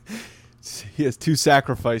 He has 2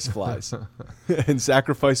 sacrifice flies, and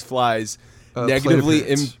sacrifice flies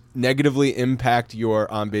negatively impact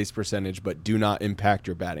your on-base percentage, but do not impact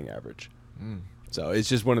your batting average. So it's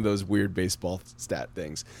just one of those weird baseball stat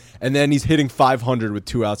things. And then he's hitting .500 with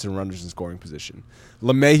 2 outs and runners in scoring position.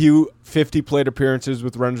 LeMahieu, 50 plate appearances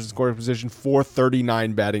with runners in scoring position,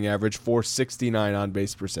 .439 batting average, .469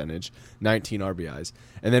 on-base percentage, 19 RBIs.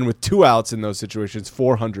 And then with 2 outs in those situations,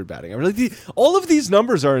 .400 batting average. All of these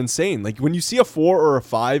numbers are insane. Like when you see a 4 or a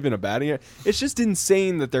 5 in a batting average, it's just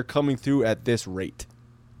insane that they're coming through at this rate.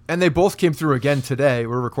 And they both came through again today.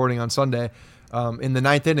 We're recording on Sunday. In the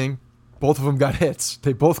 9th inning, both of them got hits.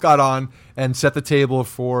 They both got on and set the table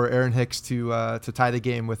for Aaron Hicks to tie the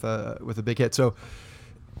game with a big hit. So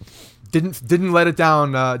didn't let it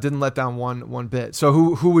down. Didn't let down one bit. So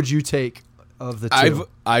who would you take of the two?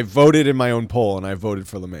 I voted in my own poll, and I voted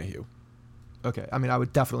for LeMahieu. Okay, I mean I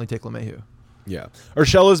would definitely take LeMahieu. Yeah,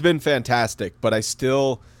 Urshela's been fantastic, but I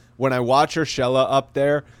still, when I watch Urshela up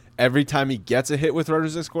there, every time he gets a hit with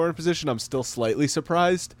runners in scoring position, I'm still slightly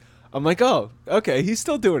surprised. I'm like, oh, okay, he's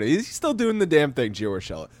still doing it. He's still doing the damn thing, Gio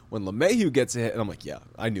Urshela. When LeMahieu gets a hit, and I'm like, yeah,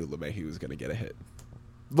 I knew LeMahieu was going to get a hit.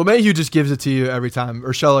 LeMahieu just gives it to you every time.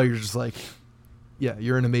 Urshela, you're just like, yeah,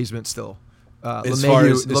 you're in amazement still. As far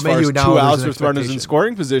as 2 outs with runners in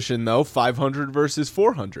scoring position, though, 500 versus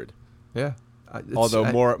 400. Yeah.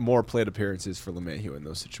 Although more plate appearances for LeMahieu in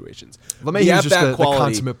those situations. LeMahieu's just the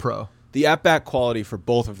consummate pro. The at-bat quality for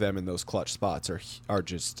both of them in those clutch spots are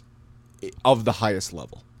just of the highest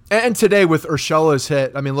level. And today with Urshela's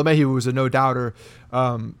hit, I mean, LeMahieu was a no-doubter,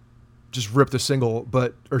 just ripped a single.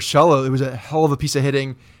 But Urshela, it was a hell of a piece of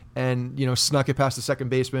hitting and, snuck it past the second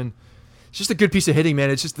baseman. It's just a good piece of hitting, man.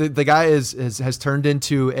 It's just the guy has turned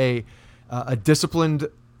into a disciplined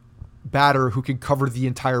batter who can cover the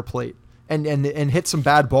entire plate and hit some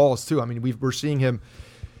bad balls, too. I mean, we're seeing him,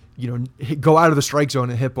 go out of the strike zone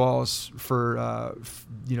and hit balls for,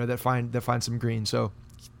 that find some green. So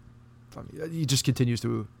he just continues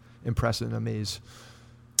to impress and amaze.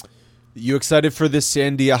 You excited for this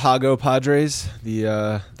San Diego Padres,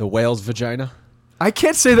 the whale's vagina? I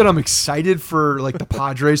can't say that I'm excited for like the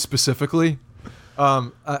Padres specifically.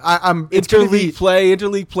 I'm interleague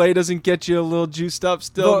play doesn't get you a little juiced up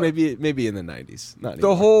still. Maybe in the 90s. Not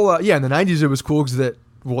the whole in the 90s it was cool because it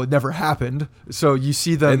never happened. So you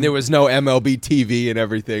see them, and there was no MLB TV and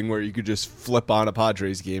everything where you could just flip on a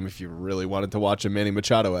Padres game if you really wanted to watch a Manny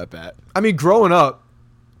Machado at bat. I mean, growing up,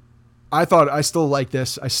 I thought I still like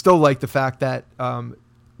this. I still like the fact that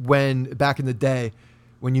when back in the day,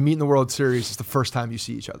 when you meet in the World Series, it's the first time you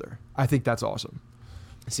see each other. I think that's awesome.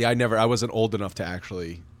 See, I wasn't old enough to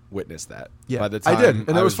actually witness that. Yeah, by the time I did,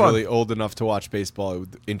 and it was fun. Really old enough to watch baseball.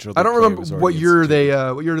 Interleague I don't remember what year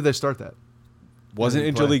did they start that. Wasn't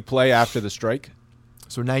interleague play after the strike?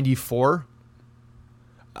 So 94.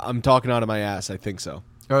 I'm talking out of my ass. I think so.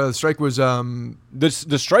 The strike was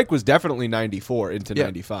the strike was definitely 94 into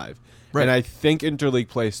 95, right. And I think interleague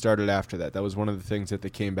play started after that. That was one of the things that they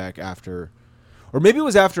came back after, or maybe it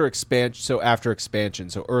was after expansion.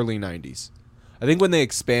 So early 90s. I think when they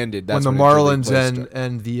expanded, that's when the Marlins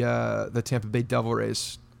and the Tampa Bay Devil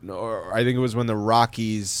Rays. No, or I think it was when the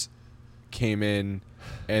Rockies came in,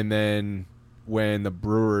 and then when the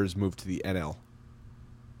Brewers moved to the NL.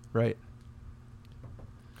 Right.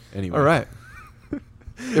 Anyway. All right.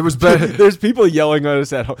 It was better. There's people yelling at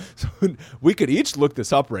us at home. So we could each look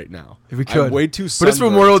this up right now. If we could. I'm way too but it's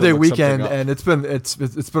Memorial Day look weekend, and it's been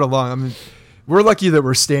a long. I mean, we're lucky that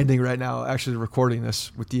we're standing right now, actually recording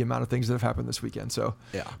this with the amount of things that have happened this weekend. So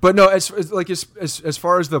yeah. But no, as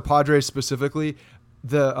far as the Padres specifically,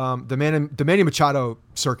 the Manny Machado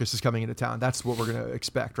circus is coming into town. That's what we're going to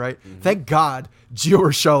expect, right? Mm-hmm. Thank God Gio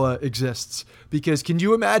Urshela exists, because can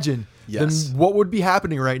you imagine then what would be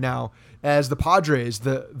happening right now as the Padres,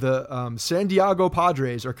 the San Diego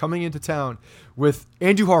Padres, are coming into town with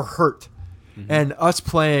Andujar hurt and us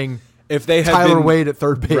playing if they had Tyler Wade at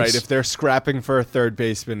third base. Right, if they're scrapping for a third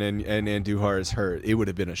baseman and Andujar is hurt, it would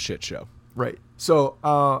have been a shit show. Right. So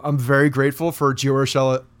I'm very grateful for Gio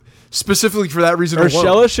Urshela, specifically for that reason.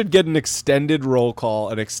 Urshela should get an extended roll call,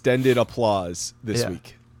 an extended applause this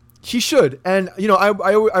week. He should. And,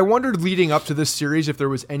 I wondered leading up to this series if there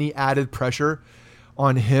was any added pressure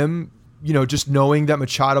on him, just knowing that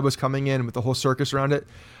Machado was coming in with the whole circus around it.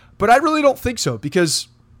 But I really don't think so, because,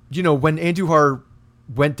 when Andujar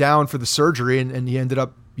went down for the surgery and he ended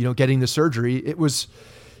up, getting the surgery, it was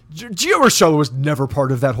Gio Urshela was never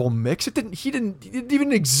part of that whole mix. He didn't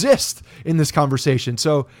even exist in this conversation.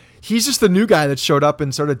 So he's just the new guy that showed up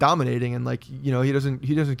and started dominating, and he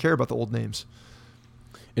doesn't care about the old names.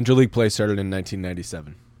 Interleague play started in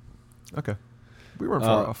 1997. Okay. We weren't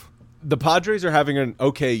far off. The Padres are having an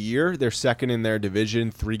okay year. They're second in their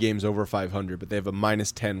division, 3 games over 500, but they have a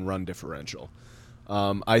 -10 run differential.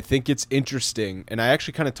 I think it's interesting, and I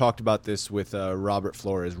actually kind of talked about this with Robert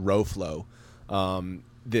Flores, Roflo, on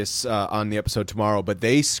the episode tomorrow, but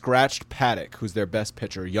they scratched Paddock, who's their best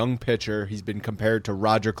pitcher, young pitcher. He's been compared to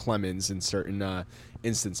Roger Clemens in certain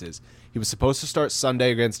instances. He was supposed to start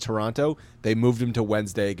Sunday against Toronto. They moved him to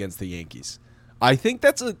Wednesday against the Yankees. I think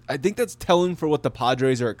that's telling for what the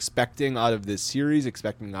Padres are expecting out of this series,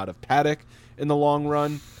 expecting out of Paddock in the long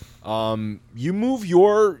run. You move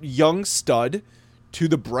your young stud to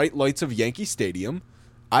the bright lights of Yankee Stadium.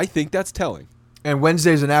 I think that's telling. And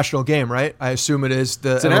Wednesday's a national game, right? I assume it is.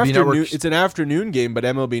 It's an afternoon game, but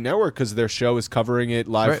MLB Network, because their show is covering it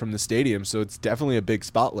live from the stadium, so it's definitely a big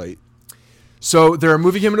spotlight. So they're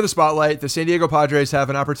moving him into the spotlight. The San Diego Padres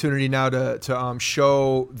have an opportunity now to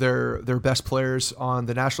show their best players on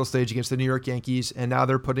the national stage against the New York Yankees, and now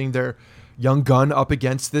they're putting their young gun up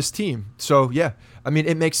against this team. So yeah, I mean,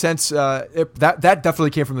 it makes sense. That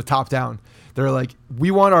definitely came from the top down. They're like,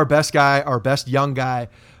 we want our best guy, our best young guy.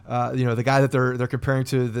 The guy that they're comparing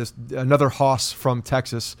to this another Hoss from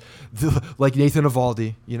Texas, like Nathan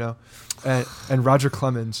Eovaldi, and Roger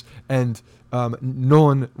Clemens and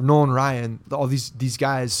Nolan Ryan, all these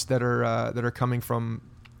guys that are coming from,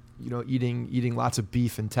 eating lots of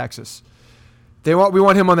beef in Texas. We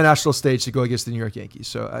want him on the national stage to go against the New York Yankees.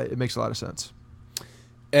 So it makes a lot of sense.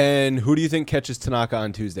 And who do you think catches Tanaka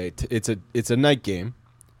on Tuesday? It's a night game.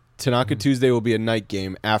 Tanaka Tuesday will be a night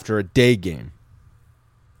game after a day game.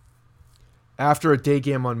 After a day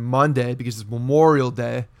game on Monday, because it's Memorial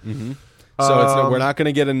Day. Mm-hmm. So we're not going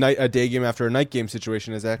to get a day game after a night game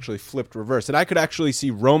situation. It's actually flipped reverse. And I could actually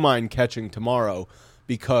see Romine catching tomorrow,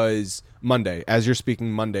 because Monday, as you're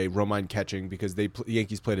speaking Monday, Romine catching, because the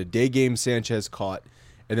Yankees played a day game, Sanchez caught,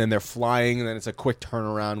 and then they're flying, and then it's a quick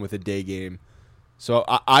turnaround with a day game. So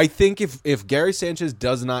I think if Gary Sanchez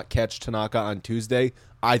does not catch Tanaka on Tuesday,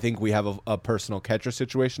 I think we have a personal catcher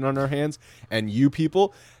situation on our hands, and you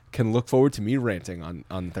people can look forward to me ranting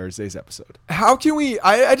on Thursday's episode. How can we?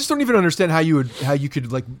 I just don't even understand how you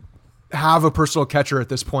could like have a personal catcher at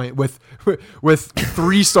this point with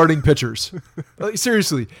 3 starting pitchers. Like,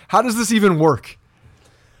 seriously, how does this even work?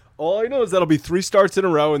 All I know is that'll be 3 starts in a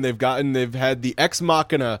row, and they've had the ex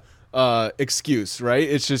machina excuse, right?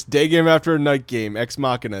 It's just day game after a night game, ex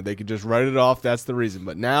machina. They could just write it off. That's the reason.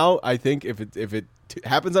 But now I think if it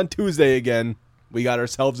happens on Tuesday again, we got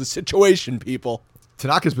ourselves a situation, people.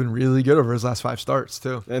 Tanaka's been really good over his last 5 starts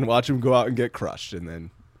too. And watch him go out and get crushed, and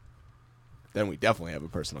then we definitely have a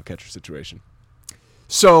personal catcher situation.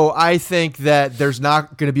 So I think that there's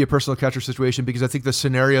not going to be a personal catcher situation, because I think the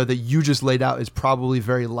scenario that you just laid out is probably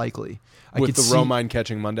very likely. With the Romine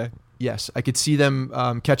catching Monday? Yes, I could see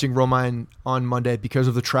them catching Romine on Monday because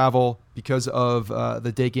of the travel, because of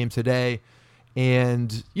the day game today,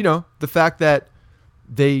 and the fact that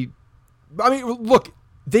they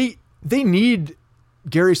need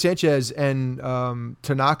Gary Sanchez and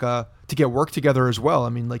Tanaka to get work together as well. I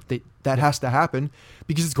mean, that has to happen,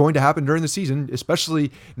 because it's going to happen during the season,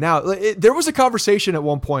 especially now. There was a conversation at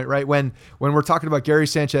one point, right, when we're talking about Gary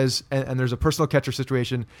Sanchez and there's a personal catcher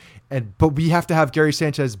situation, but we have to have Gary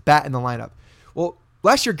Sanchez bat in the lineup. Well,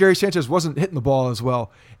 last year Gary Sanchez wasn't hitting the ball as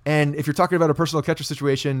well, and if you're talking about a personal catcher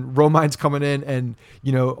situation, Romine's coming in, and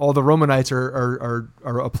all the Romanites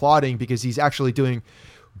are applauding because he's actually doing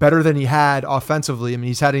better than he had offensively. I mean,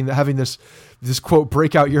 he's having this quote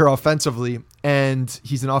breakout year offensively, and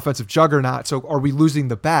he's an offensive juggernaut. So are we losing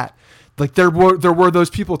the bat? Like there were those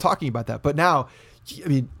people talking about that, but now, I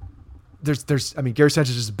mean, Gary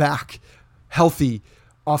Sanchez is back, healthy,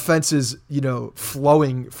 offenses,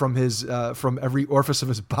 flowing from his from every orifice of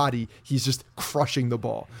his body. He's just crushing the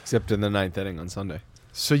ball. Except in the 9th inning on Sunday.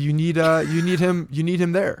 So you need him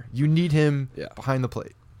there. You need him behind the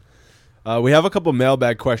plate. We have a couple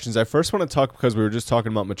mailbag questions. I first want to talk because we were just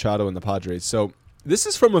talking about Machado and the Padres. So this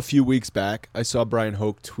is from a few weeks back. I saw Brian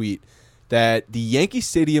Hoke tweet that the Yankee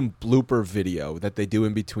Stadium blooper video that they do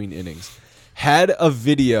in between innings had a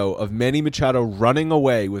video of Manny Machado running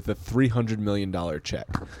away with a $300 million check.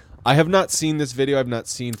 I have not seen this video. I've not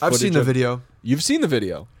seen footage. I've seen the video. You've seen the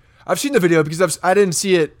video? I've seen the video because I didn't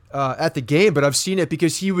see it at the game, but I've seen it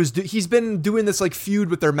because he's been doing this like feud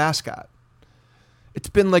with their mascot. It's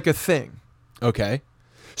been like a thing. Okay.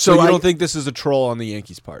 So you don't think this is a troll on the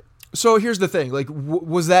Yankees' part? So here's the thing. Like,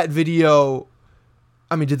 was that video...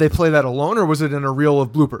 did they play that alone, or was it in a reel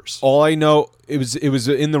of bloopers? All I know, it was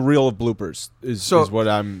in the reel of bloopers. Is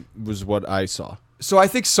what I saw. So I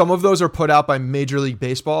think some of those are put out by Major League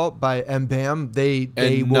Baseball, by MBAM.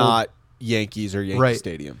 They will, not Yankees or Yankee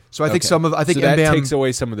Stadium. So I think so MBAM that takes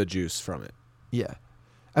away some of the juice from it. Yeah.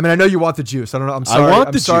 I know you want the juice. I don't know. I'm sorry. I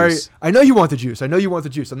want the juice. I know you want the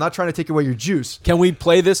juice. I'm not trying to take away your juice. Can we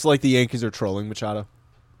play this like the Yankees are trolling Machado?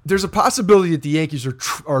 There's a possibility that the Yankees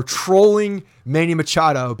are trolling Manny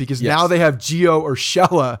Machado because now they have Gio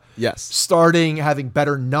Urshela starting, having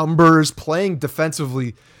better numbers, playing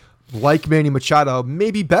defensively like Manny Machado,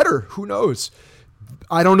 maybe better. Who knows?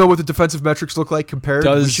 I don't know what the defensive metrics look like compared.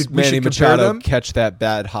 Does Manny Machado catch that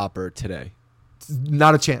bad hopper today?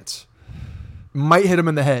 Not a chance. Might hit him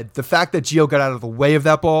in the head. The fact that Gio got out of the way of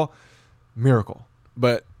that ball, miracle.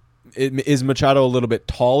 But is Machado a little bit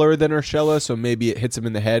taller than Urshela, so maybe it hits him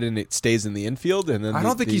in the head and it stays in the infield? And then I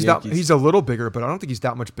don't think he's a little bigger, but I don't think he's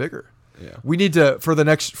that much bigger. Yeah. We need to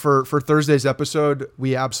for Thursday's episode.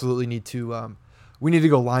 We absolutely need to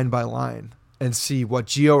go line by line and see what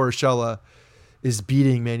Gio Urshela is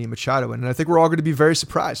beating Manny Machado in. And I think we're all going to be very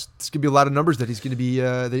surprised. It's going to be a lot of numbers that he's going to be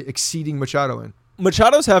exceeding Machado in.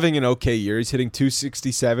 Machado's having an okay year. He's hitting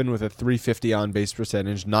 .267 with a .350 on-base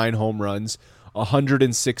percentage, 9 home runs,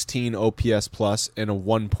 116 OPS plus, and a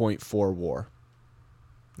 1.4 WAR.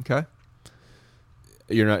 Okay.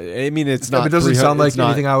 You're not. I mean, it's not. It doesn't sound like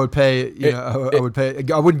anything I would pay. I would pay.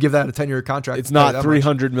 I wouldn't give that a 10-year contract. It's not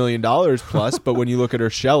 $300 million plus, but when you look at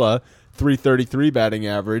Urshela, .333 batting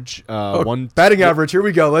average, batting average. Here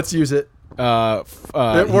we go. Let's use it.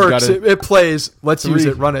 It works. It plays. Let's use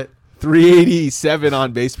it. Run it. 387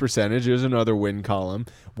 on base percentage. There's another win column.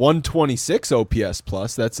 126 OPS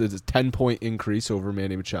plus. That's a 10-point increase over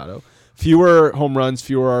Manny Machado. Fewer home runs,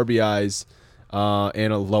 fewer RBIs,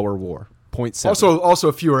 and a lower WAR. 0.7.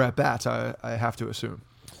 Also fewer at bats. I have to assume.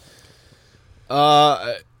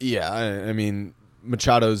 Yeah. I mean,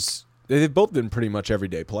 Machado's. They've both been pretty much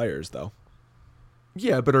everyday players, though.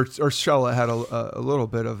 Yeah, but Urshela had a little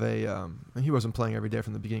bit of a. He wasn't playing every day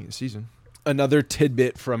from the beginning of the season. Another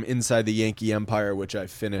tidbit from inside the Yankee Empire, which I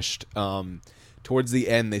finished towards the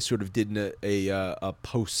end. They sort of did a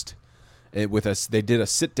post with us. They did a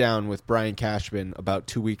sit down with Brian Cashman about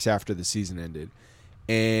 2 weeks after the season ended,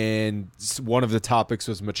 and one of the topics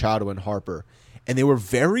was Machado and Harper, and they were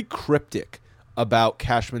very cryptic about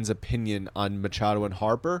Cashman's opinion on Machado and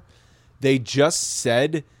Harper. They just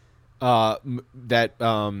said that.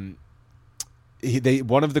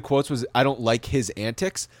 One of the quotes was, "I don't like his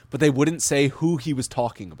antics," but they wouldn't say who he was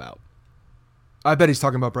talking about. I bet he's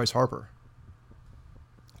talking about Bryce Harper.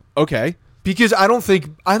 Okay, because I don't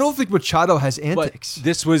think Machado has antics. But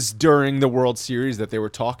this was during the World Series that they were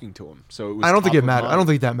talking to him, so it was. I don't think it matters. I don't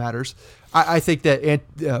think that matters. I think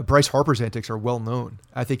that Bryce Harper's antics are well known.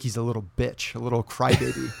 I think he's a little bitch, a little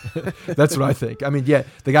crybaby. That's what I think. I mean, yeah,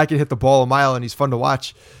 the guy can hit the ball a mile and he's fun to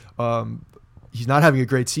watch. He's not having a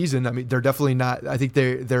great season. I mean, they're definitely not. I think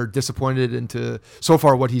they're disappointed into so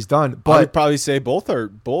far what he's done. But I would probably say both are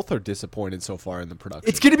disappointed so far in the production.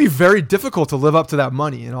 It's going to be very difficult to live up to that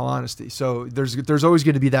money, in all honesty. So there's always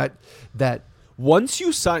going to be that once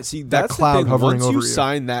you sign, that cloud hovering over you. Once you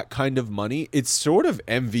sign that kind of money, it's sort of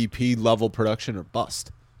MVP level production or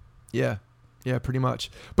bust. Yeah, pretty much.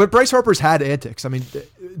 But Bryce Harper's had antics. I mean,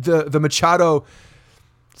 the Machado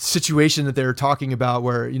situation that they're talking about,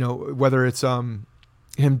 where whether it's him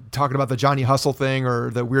talking about the Johnny Hustle thing or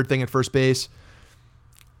the weird thing at first base,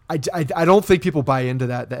 I don't think people buy into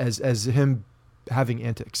that as him having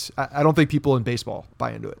antics. I don't think people in baseball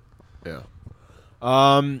buy into it. Yeah.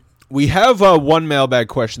 We have one mailbag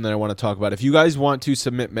question that I want to talk about. If you guys want to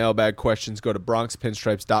submit mailbag questions, go to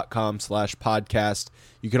bronxpinstripes.com/podcast.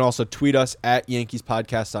 You can also tweet us at Yankees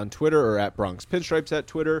Podcast on Twitter or at Bronx Pinstripes at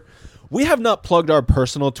Twitter. We have not plugged our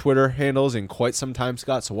personal Twitter handles in quite some time,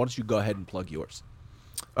 Scott, so why don't you go ahead and plug yours?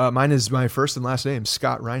 Mine is my first and last name,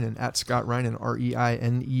 Scott Reinen, at Scott Reinen,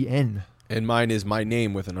 Reinen. And mine is my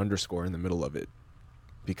name with an underscore in the middle of it.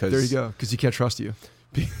 Because there you go, because you can't trust you.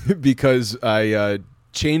 Because I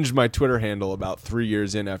changed my Twitter handle about 3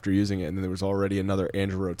 years in after using it, and then there was already another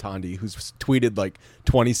Andrew Rotondi who's tweeted like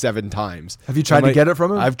 27 times. Have you tried to get it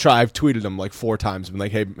from him? I've tweeted him like 4 times. I'm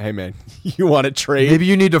like, hey man, you want to trade? Maybe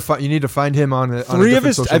you need to find him on a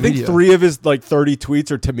different social media. 3 of his like 30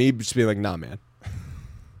 tweets are to me just being like, nah, man.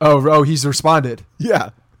 Oh, he's responded. Yeah,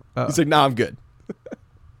 he's like, nah, I'm good.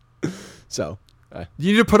 So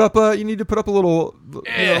you need to put up a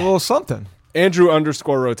little something. Andrew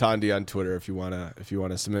 _Rotondi on Twitter if you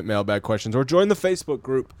wanna submit mailbag questions, or join the Facebook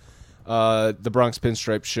group, the Bronx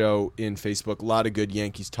Pinstripe Show in Facebook. A lot of good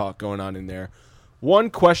Yankees talk going on in there. One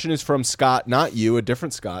question is from Scott, not you, a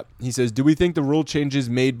different Scott. He says, do we think the rule changes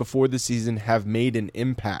made before the season have made an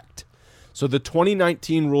impact? So the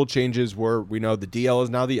 2019 rule changes were, we know the DL is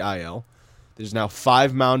now the IL. There's now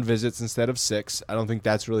 5 mound visits instead of 6. I don't think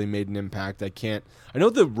that's really made an impact. I know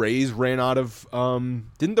the Rays ran out of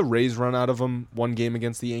didn't the Rays run out of them one game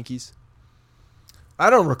against the Yankees?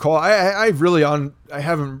 I don't recall. I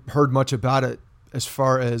haven't heard much about it as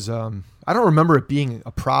far as I don't remember it being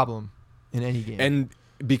a problem in any game. And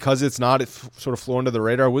because it's not, it's sort of flew under the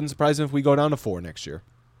radar. I wouldn't surprise me if we go down to 4 next year.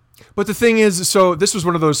 But the thing is, so this was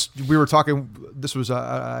one of those we were talking. This was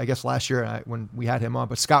I guess last year when we had him on.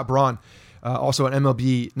 But Scott Braun, also an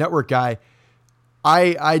MLB Network guy,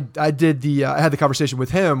 I had the conversation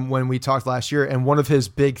with him when we talked last year, and one of his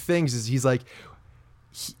big things is he's like,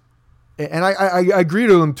 and I agree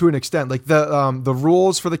to him to an extent. Like the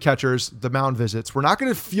rules for the catchers, the mound visits, we're not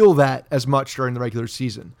going to feel that as much during the regular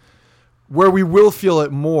season. Where we will feel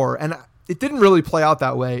it more, and it didn't really play out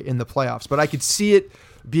that way in the playoffs, but I could see it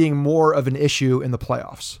being more of an issue in the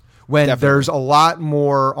playoffs when there's a lot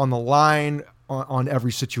more on the line on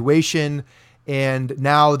every situation. And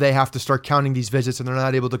now they have to start counting these visits, and they're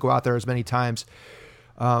not able to go out there as many times.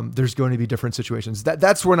 There's going to be different situations.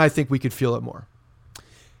 That's when I think we could feel it more.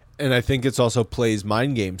 And I think it's also plays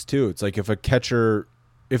mind games too. It's like if a catcher,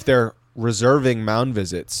 if they're reserving mound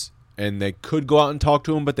visits and they could go out and talk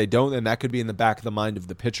to him, but they don't, then that could be in the back of the mind of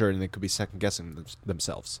the pitcher, and they could be second guessing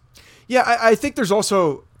themselves. Yeah, I think there's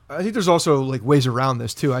also like ways around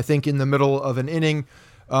this too. I think in the middle of an inning,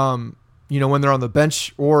 when they're on the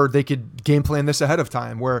bench, or they could game plan this ahead of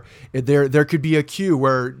time, where there could be a cue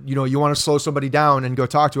where you want to slow somebody down and go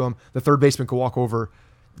talk to them. The third baseman could walk over,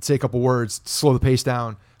 say a couple words, slow the pace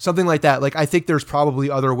down, something like that. Like I think there's probably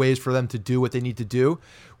other ways for them to do what they need to do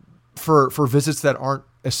for visits that aren't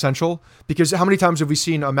essential. Because how many times have we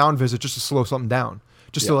seen a mound visit just to slow something down,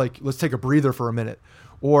 just to like let's take a breather for a minute,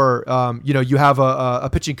 or you have a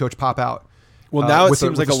pitching coach pop out. Well, now it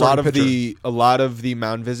seems like a lot of the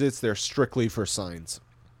mound visits, they're strictly for signs.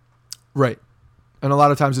 Right. And a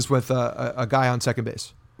lot of times it's with a guy on second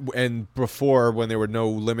base. And before, when there were no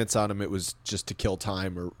limits on him, it was just to kill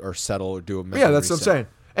time or settle or do a mental Yeah, that's reset. what I'm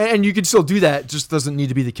saying. And you can still do that. It just doesn't need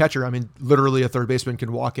to be the catcher. I mean, literally a third baseman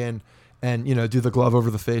can walk in and, do the glove over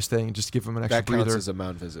the face thing and just give him an extra breather. That counts as a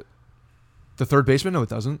mound visit. The third baseman? No, it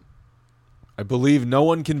doesn't. I believe no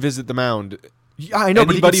one can visit the mound. Yeah, I know,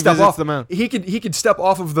 Anybody but he can step off the mound. He could step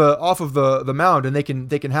off of the mound, and they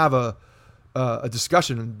can have a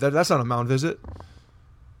discussion. That's not a mound visit.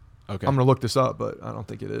 Okay, I'm gonna look this up, but I don't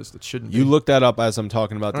think it is. That shouldn't. You be. look that up as I'm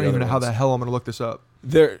talking about. I don't even know how the hell I'm gonna look this up.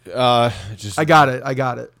 I got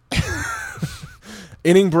it.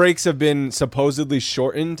 Inning breaks have been supposedly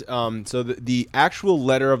shortened. So the actual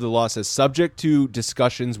letter of the law says, subject to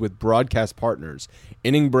discussions with broadcast partners,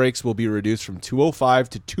 inning breaks will be reduced from 2:05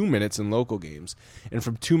 to 2 minutes in local games, and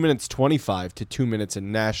from 2 minutes 25 to 2 minutes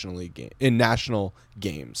in national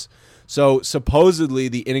games. So supposedly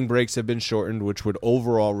the inning breaks have been shortened, which would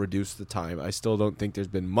overall reduce the time. I still don't think there's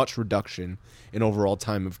been much reduction in overall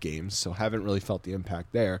time of games, so haven't really felt the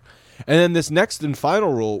impact there. And then this next and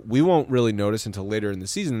final rule, we won't really notice until later in the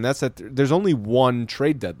season, and that's that there's only one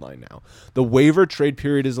trade deadline now. The waiver trade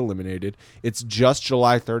period is eliminated. It's just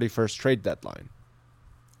July 31st trade deadline.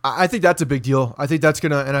 I think that's a big deal. I think that's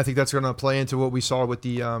gonna play into what we saw with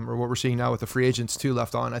the or what we're seeing now with the free agents too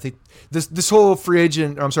left on. I think this whole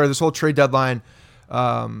this whole trade deadline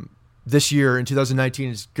this year in 2019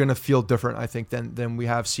 is gonna feel different, I think, than we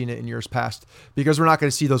have seen it in years past, because we're not gonna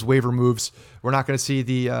see those waiver moves. We're not gonna see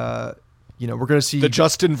we're gonna see the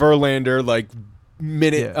Justin Verlander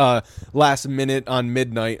last minute on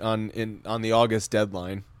midnight on the August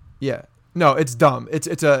deadline. Yeah. No, it's dumb.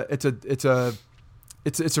 It's a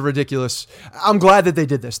ridiculous. I'm glad that they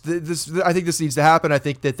did this. I think this needs to happen. I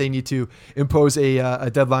think that they need to impose a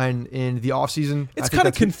deadline in the offseason. It's kind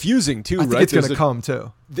of confusing too, I think right? It's going to come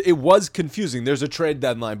too. It was confusing. There's a trade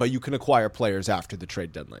deadline, but you can acquire players after the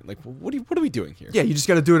trade deadline. Like, what are we doing here? Yeah, you just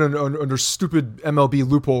got to do it under stupid MLB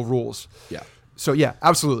loophole rules. Yeah. So yeah,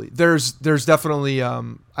 absolutely. There's definitely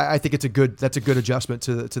I think that's a good adjustment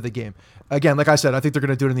to the game. Again, like I said, I think they're going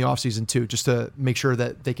to do it in the offseason too, just to make sure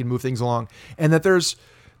that they can move things along, and that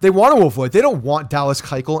they want to avoid. They don't want Dallas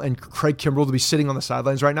Keuchel and Craig Kimbrell to be sitting on the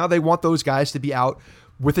sidelines right now. They want those guys to be out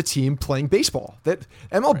with a team playing baseball. That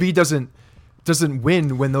MLB doesn't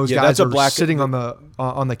win when those guys are sitting on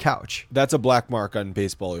the couch. That's a black mark on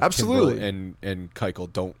baseball. If absolutely. Kimbrell and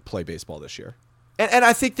Keuchel don't play baseball this year. And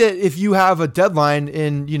I think that if you have a deadline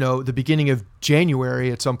in, the beginning of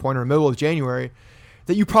January at some point or middle of January,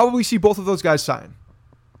 that you probably see both of those guys sign,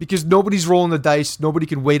 because nobody's rolling the dice. Nobody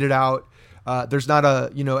can wait it out. There's not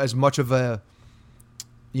as much of a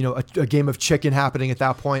game of chicken happening at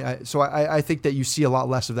that point. So I think that you see a lot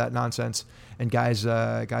less of that nonsense and guys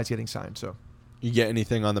getting signed. So you get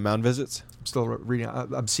anything on the mound visits? I'm still reading.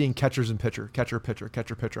 I'm seeing catchers and catcher,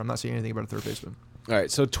 pitcher. I'm not seeing anything about a third baseman. All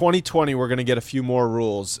right, so 2020, we're going to get a few more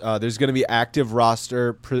rules. There's going to be active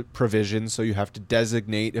roster provisions, so you have to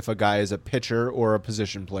designate if a guy is a pitcher or a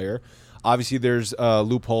position player. Obviously, there's a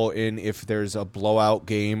loophole in if there's a blowout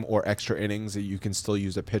game or extra innings that you can still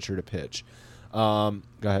use a pitcher to pitch. Go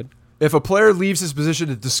ahead. If a player leaves his position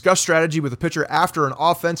to discuss strategy with a pitcher after an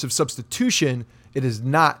offensive substitution, it does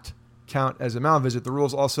not count as a mound visit. The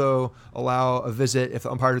rules also allow a visit if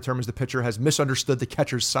the umpire determines the pitcher has misunderstood the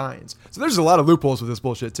catcher's signs. So there's a lot of loopholes with this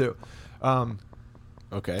bullshit too.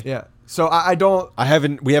 Okay. Yeah. So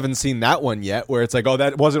we haven't seen that one yet where it's like, oh,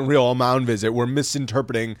 that wasn't real, a mound visit. We're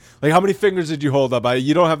misinterpreting. Like, how many fingers did you hold up?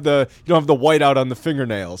 You don't have the whiteout on the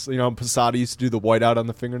fingernails. Posada used to do the whiteout on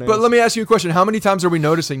the fingernails. But let me ask you a question. How many times are we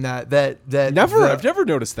noticing that Never. I've never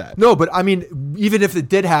noticed that. No, but I mean, even if it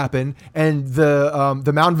did happen and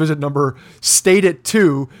the mound visit number stayed at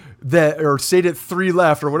 2 or stayed at 3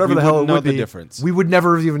 left or whatever the hell it would be, difference. We would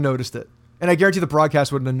never have even noticed it. And I guarantee the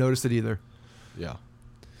broadcast wouldn't have noticed it either. Yeah.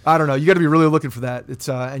 I don't know. You got to be really looking for that. It's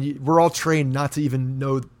we're all trained not to even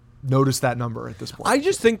notice that number at this point. I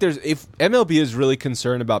just think if MLB is really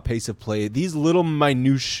concerned about pace of play, these little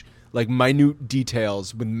minute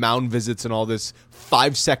details with mound visits and all this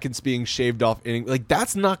 5 seconds being shaved off inning, like,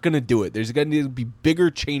 that's not going to do it. There's going to be bigger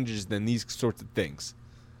changes than these sorts of things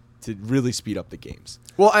to really speed up the games.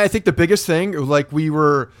 Well, I think the biggest thing,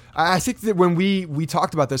 I think that when we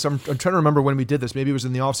talked about this, I'm trying to remember when we did this. Maybe it was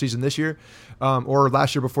in the offseason this year or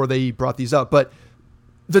last year before they brought these up. But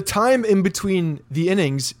the time in between the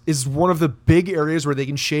innings is one of the big areas where they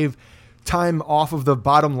can shave time off of the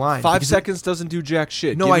bottom line. 5 seconds doesn't do jack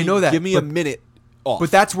shit. No, I know that. Give me a minute off.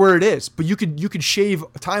 But that's where it is. But you could shave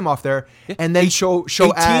time off there and then show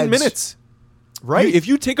 18 ads. minutes. Right. If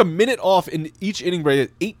you take a minute off in each inning break,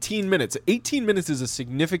 18 minutes. 18 minutes is a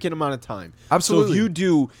significant amount of time. Absolutely.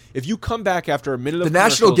 So if you come back after a minute of the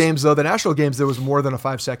national games, there was more than a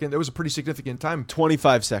 5 second. There was a pretty significant time.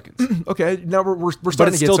 25 seconds. Okay, now we're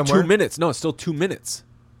starting to get somewhere. But it's still 2 minutes. No, it's still 2 minutes.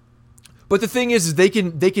 But the thing is they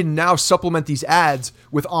can now supplement these ads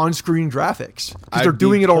with on-screen graphics because they're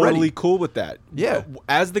doing it already. I'm totally cool with that. Yeah.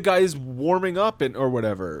 As the guy is warming up or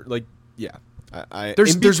whatever, like, yeah.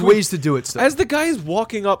 There's ways to do it still. As the guy is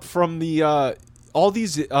walking up from the all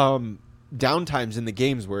these downtimes in the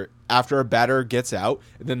games where after a batter gets out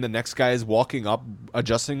and then the next guy is walking up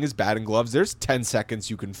adjusting his batting gloves, there's 10 seconds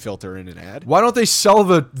you can filter in an ad. Why don't they sell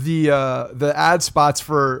the ad spots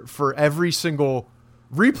for every single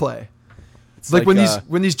replay? It's like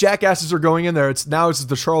when these jackasses are going in there, it's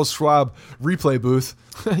the Charles Schwab replay booth.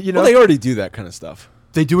 Well, they already do that kind of stuff.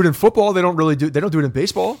 They do it in football. They don't do it in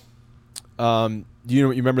baseball. You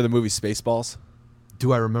remember the movie Spaceballs?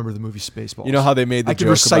 Do I remember the movie Spaceballs? You know how they made the joke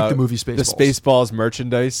recite about the movie Spaceballs. The Spaceballs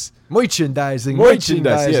merchandise? Merchandising. Yeah,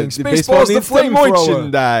 Spaceballs the flamethrower.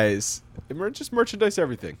 Merchandise. Just merchandise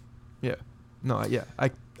everything. Yeah. No, yeah. I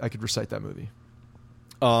could recite that movie.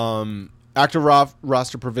 Active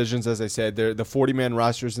roster provisions, as I said, the 40-man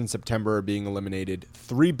rosters in September are being eliminated.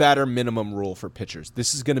 3-batter minimum rule for pitchers.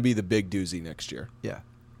 This is going to be the big doozy next year. Yeah.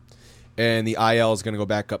 And the IL is going to go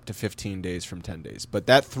back up to 15 days from 10 days. But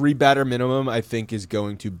that 3-batter minimum, I think, is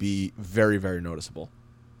going to be very, very noticeable.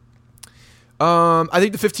 I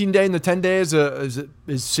think the 15-day and the 10-day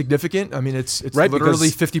is significant. I mean, it's right, literally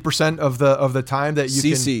 50% of the time that you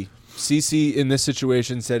can. CeCe in this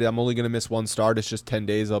situation said, I'm only going to miss one start. It's just 10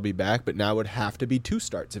 days. I'll be back. But now it would have to be 2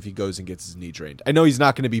 starts if he goes and gets his knee drained. I know he's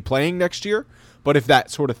not going to be playing next year, but if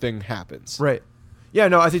that sort of thing happens. Right. Yeah,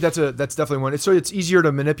 no, I think that's definitely one. So it's easier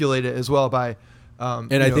to manipulate it as well by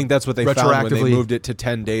I think that's what they found when they moved it to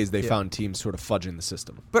 10 days. They found teams sort of fudging the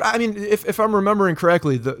system. But I mean, if I'm remembering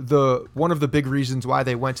correctly, the one of the big reasons why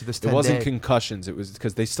they went to this 10-day. It wasn't concussions. It was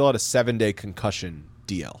because they still had a 7-day concussion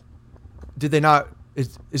DL. Did they not?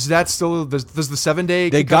 Is that still does the 7-day?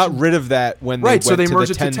 They got rid of that when they went so they to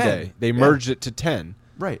merged the it to 10-day. 10. They merged it to 10.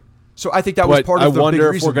 Right. So I think that was part of the big reason. I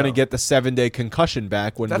wonder if we're going to get the 7-day concussion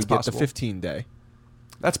back when we get possible. the 15-day.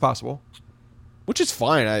 That's possible. Which is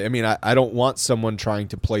fine. I mean, I don't want someone trying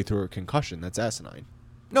to play through a concussion. That's asinine.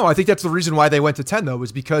 No, I think that's the reason why they went to 10, though,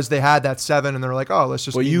 was because they had that 7, and they're like, oh, let's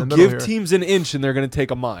just Well, meet you in the middle give here. teams an inch, and they're going to take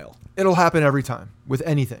a mile. It'll happen every time with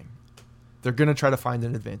anything. They're going to try to find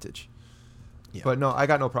an advantage. Yeah. But no, I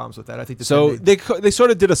got no problems with that. I think so. They sort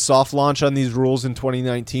of did a soft launch on these rules in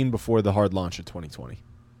 2019 before the hard launch in 2020.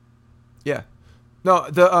 Yeah. No,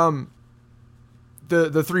 the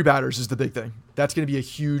 3 batters is the big thing. That's going to be a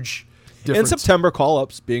huge difference. And September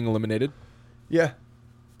call-ups being eliminated. Yeah.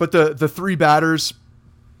 But the 3 batters,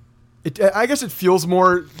 I guess it feels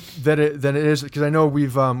more than it is, because I know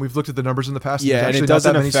we've looked at the numbers in the past. Yeah, and it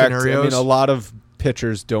doesn't affect. Scenarios. I mean, a lot of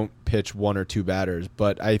pitchers don't pitch 1 or 2 batters,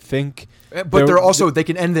 but I think. But they're also they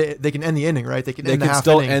can end the inning, right? They can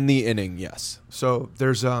still inning. end the inning. Yes. So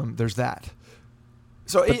there's that.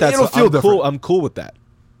 So it'll feel different. I'm cool with that.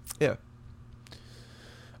 Yeah.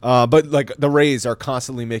 But like the Rays are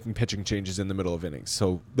constantly making pitching changes in the middle of innings,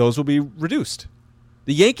 so those will be reduced.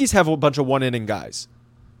 The Yankees have a bunch of 1-inning guys.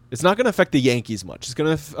 It's not going to affect the Yankees much. It's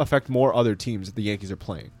going to affect more other teams that the Yankees are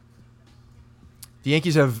playing. The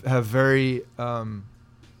Yankees have very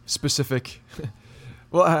specific.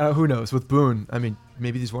 Well, who knows with Boone? I mean,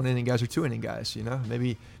 maybe these 1-inning guys are 2-inning guys. You know,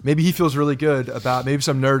 maybe he feels really good about. Maybe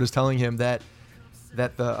some nerd is telling him that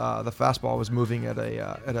the fastball was moving at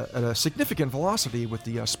a significant velocity with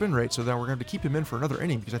the spin rate. So then we're going to keep him in for another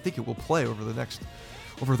inning because I think it will play over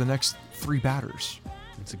the next 3 batters.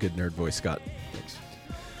 It's a good nerd voice, Scott. Thanks.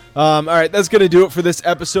 All right, that's going to do it for this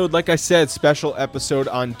episode. Like I said, special episode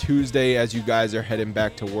on Tuesday as you guys are heading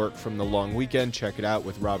back to work from the long weekend. Check it out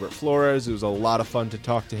with Robert Flores. It was a lot of fun to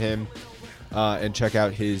talk to him and check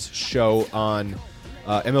out his show on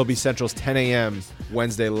MLB Central's 10 a.m.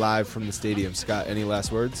 Wednesday live from the stadium. Scott, any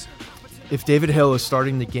last words? If David Hill is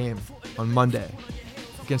starting the game on Monday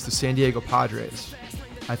against the San Diego Padres,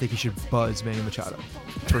 I think he should buzz Manny Machado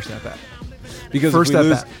first at bat. Because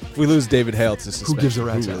if we lose David Hale to suspension, who gives a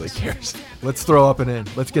rat's who really ass? cares? Let's throw up and in.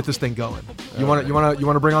 Let's get this thing going. You want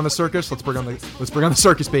to bring on the circus? Let's bring on the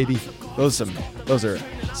circus, baby. Those are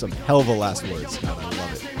some hell of a last words, Scott. I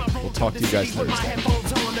love it. We'll talk to you guys Thursday.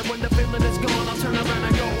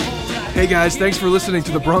 Hey guys, thanks for listening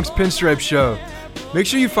to the Bronx Pinstripe Show. Make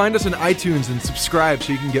sure you find us on iTunes and subscribe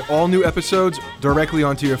so you can get all new episodes directly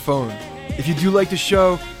onto your phone. If you do like the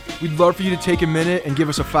show, we'd love for you to take a minute and give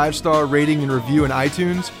us a 5-star rating and review in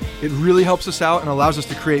iTunes. It really helps us out and allows us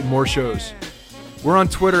to create more shows. We're on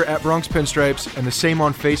Twitter at Bronx Pinstripes and the same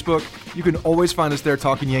on Facebook. You can always find us there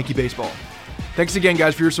talking Yankee baseball. Thanks again,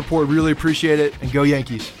 guys, for your support. Really appreciate it, and go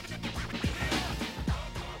Yankees.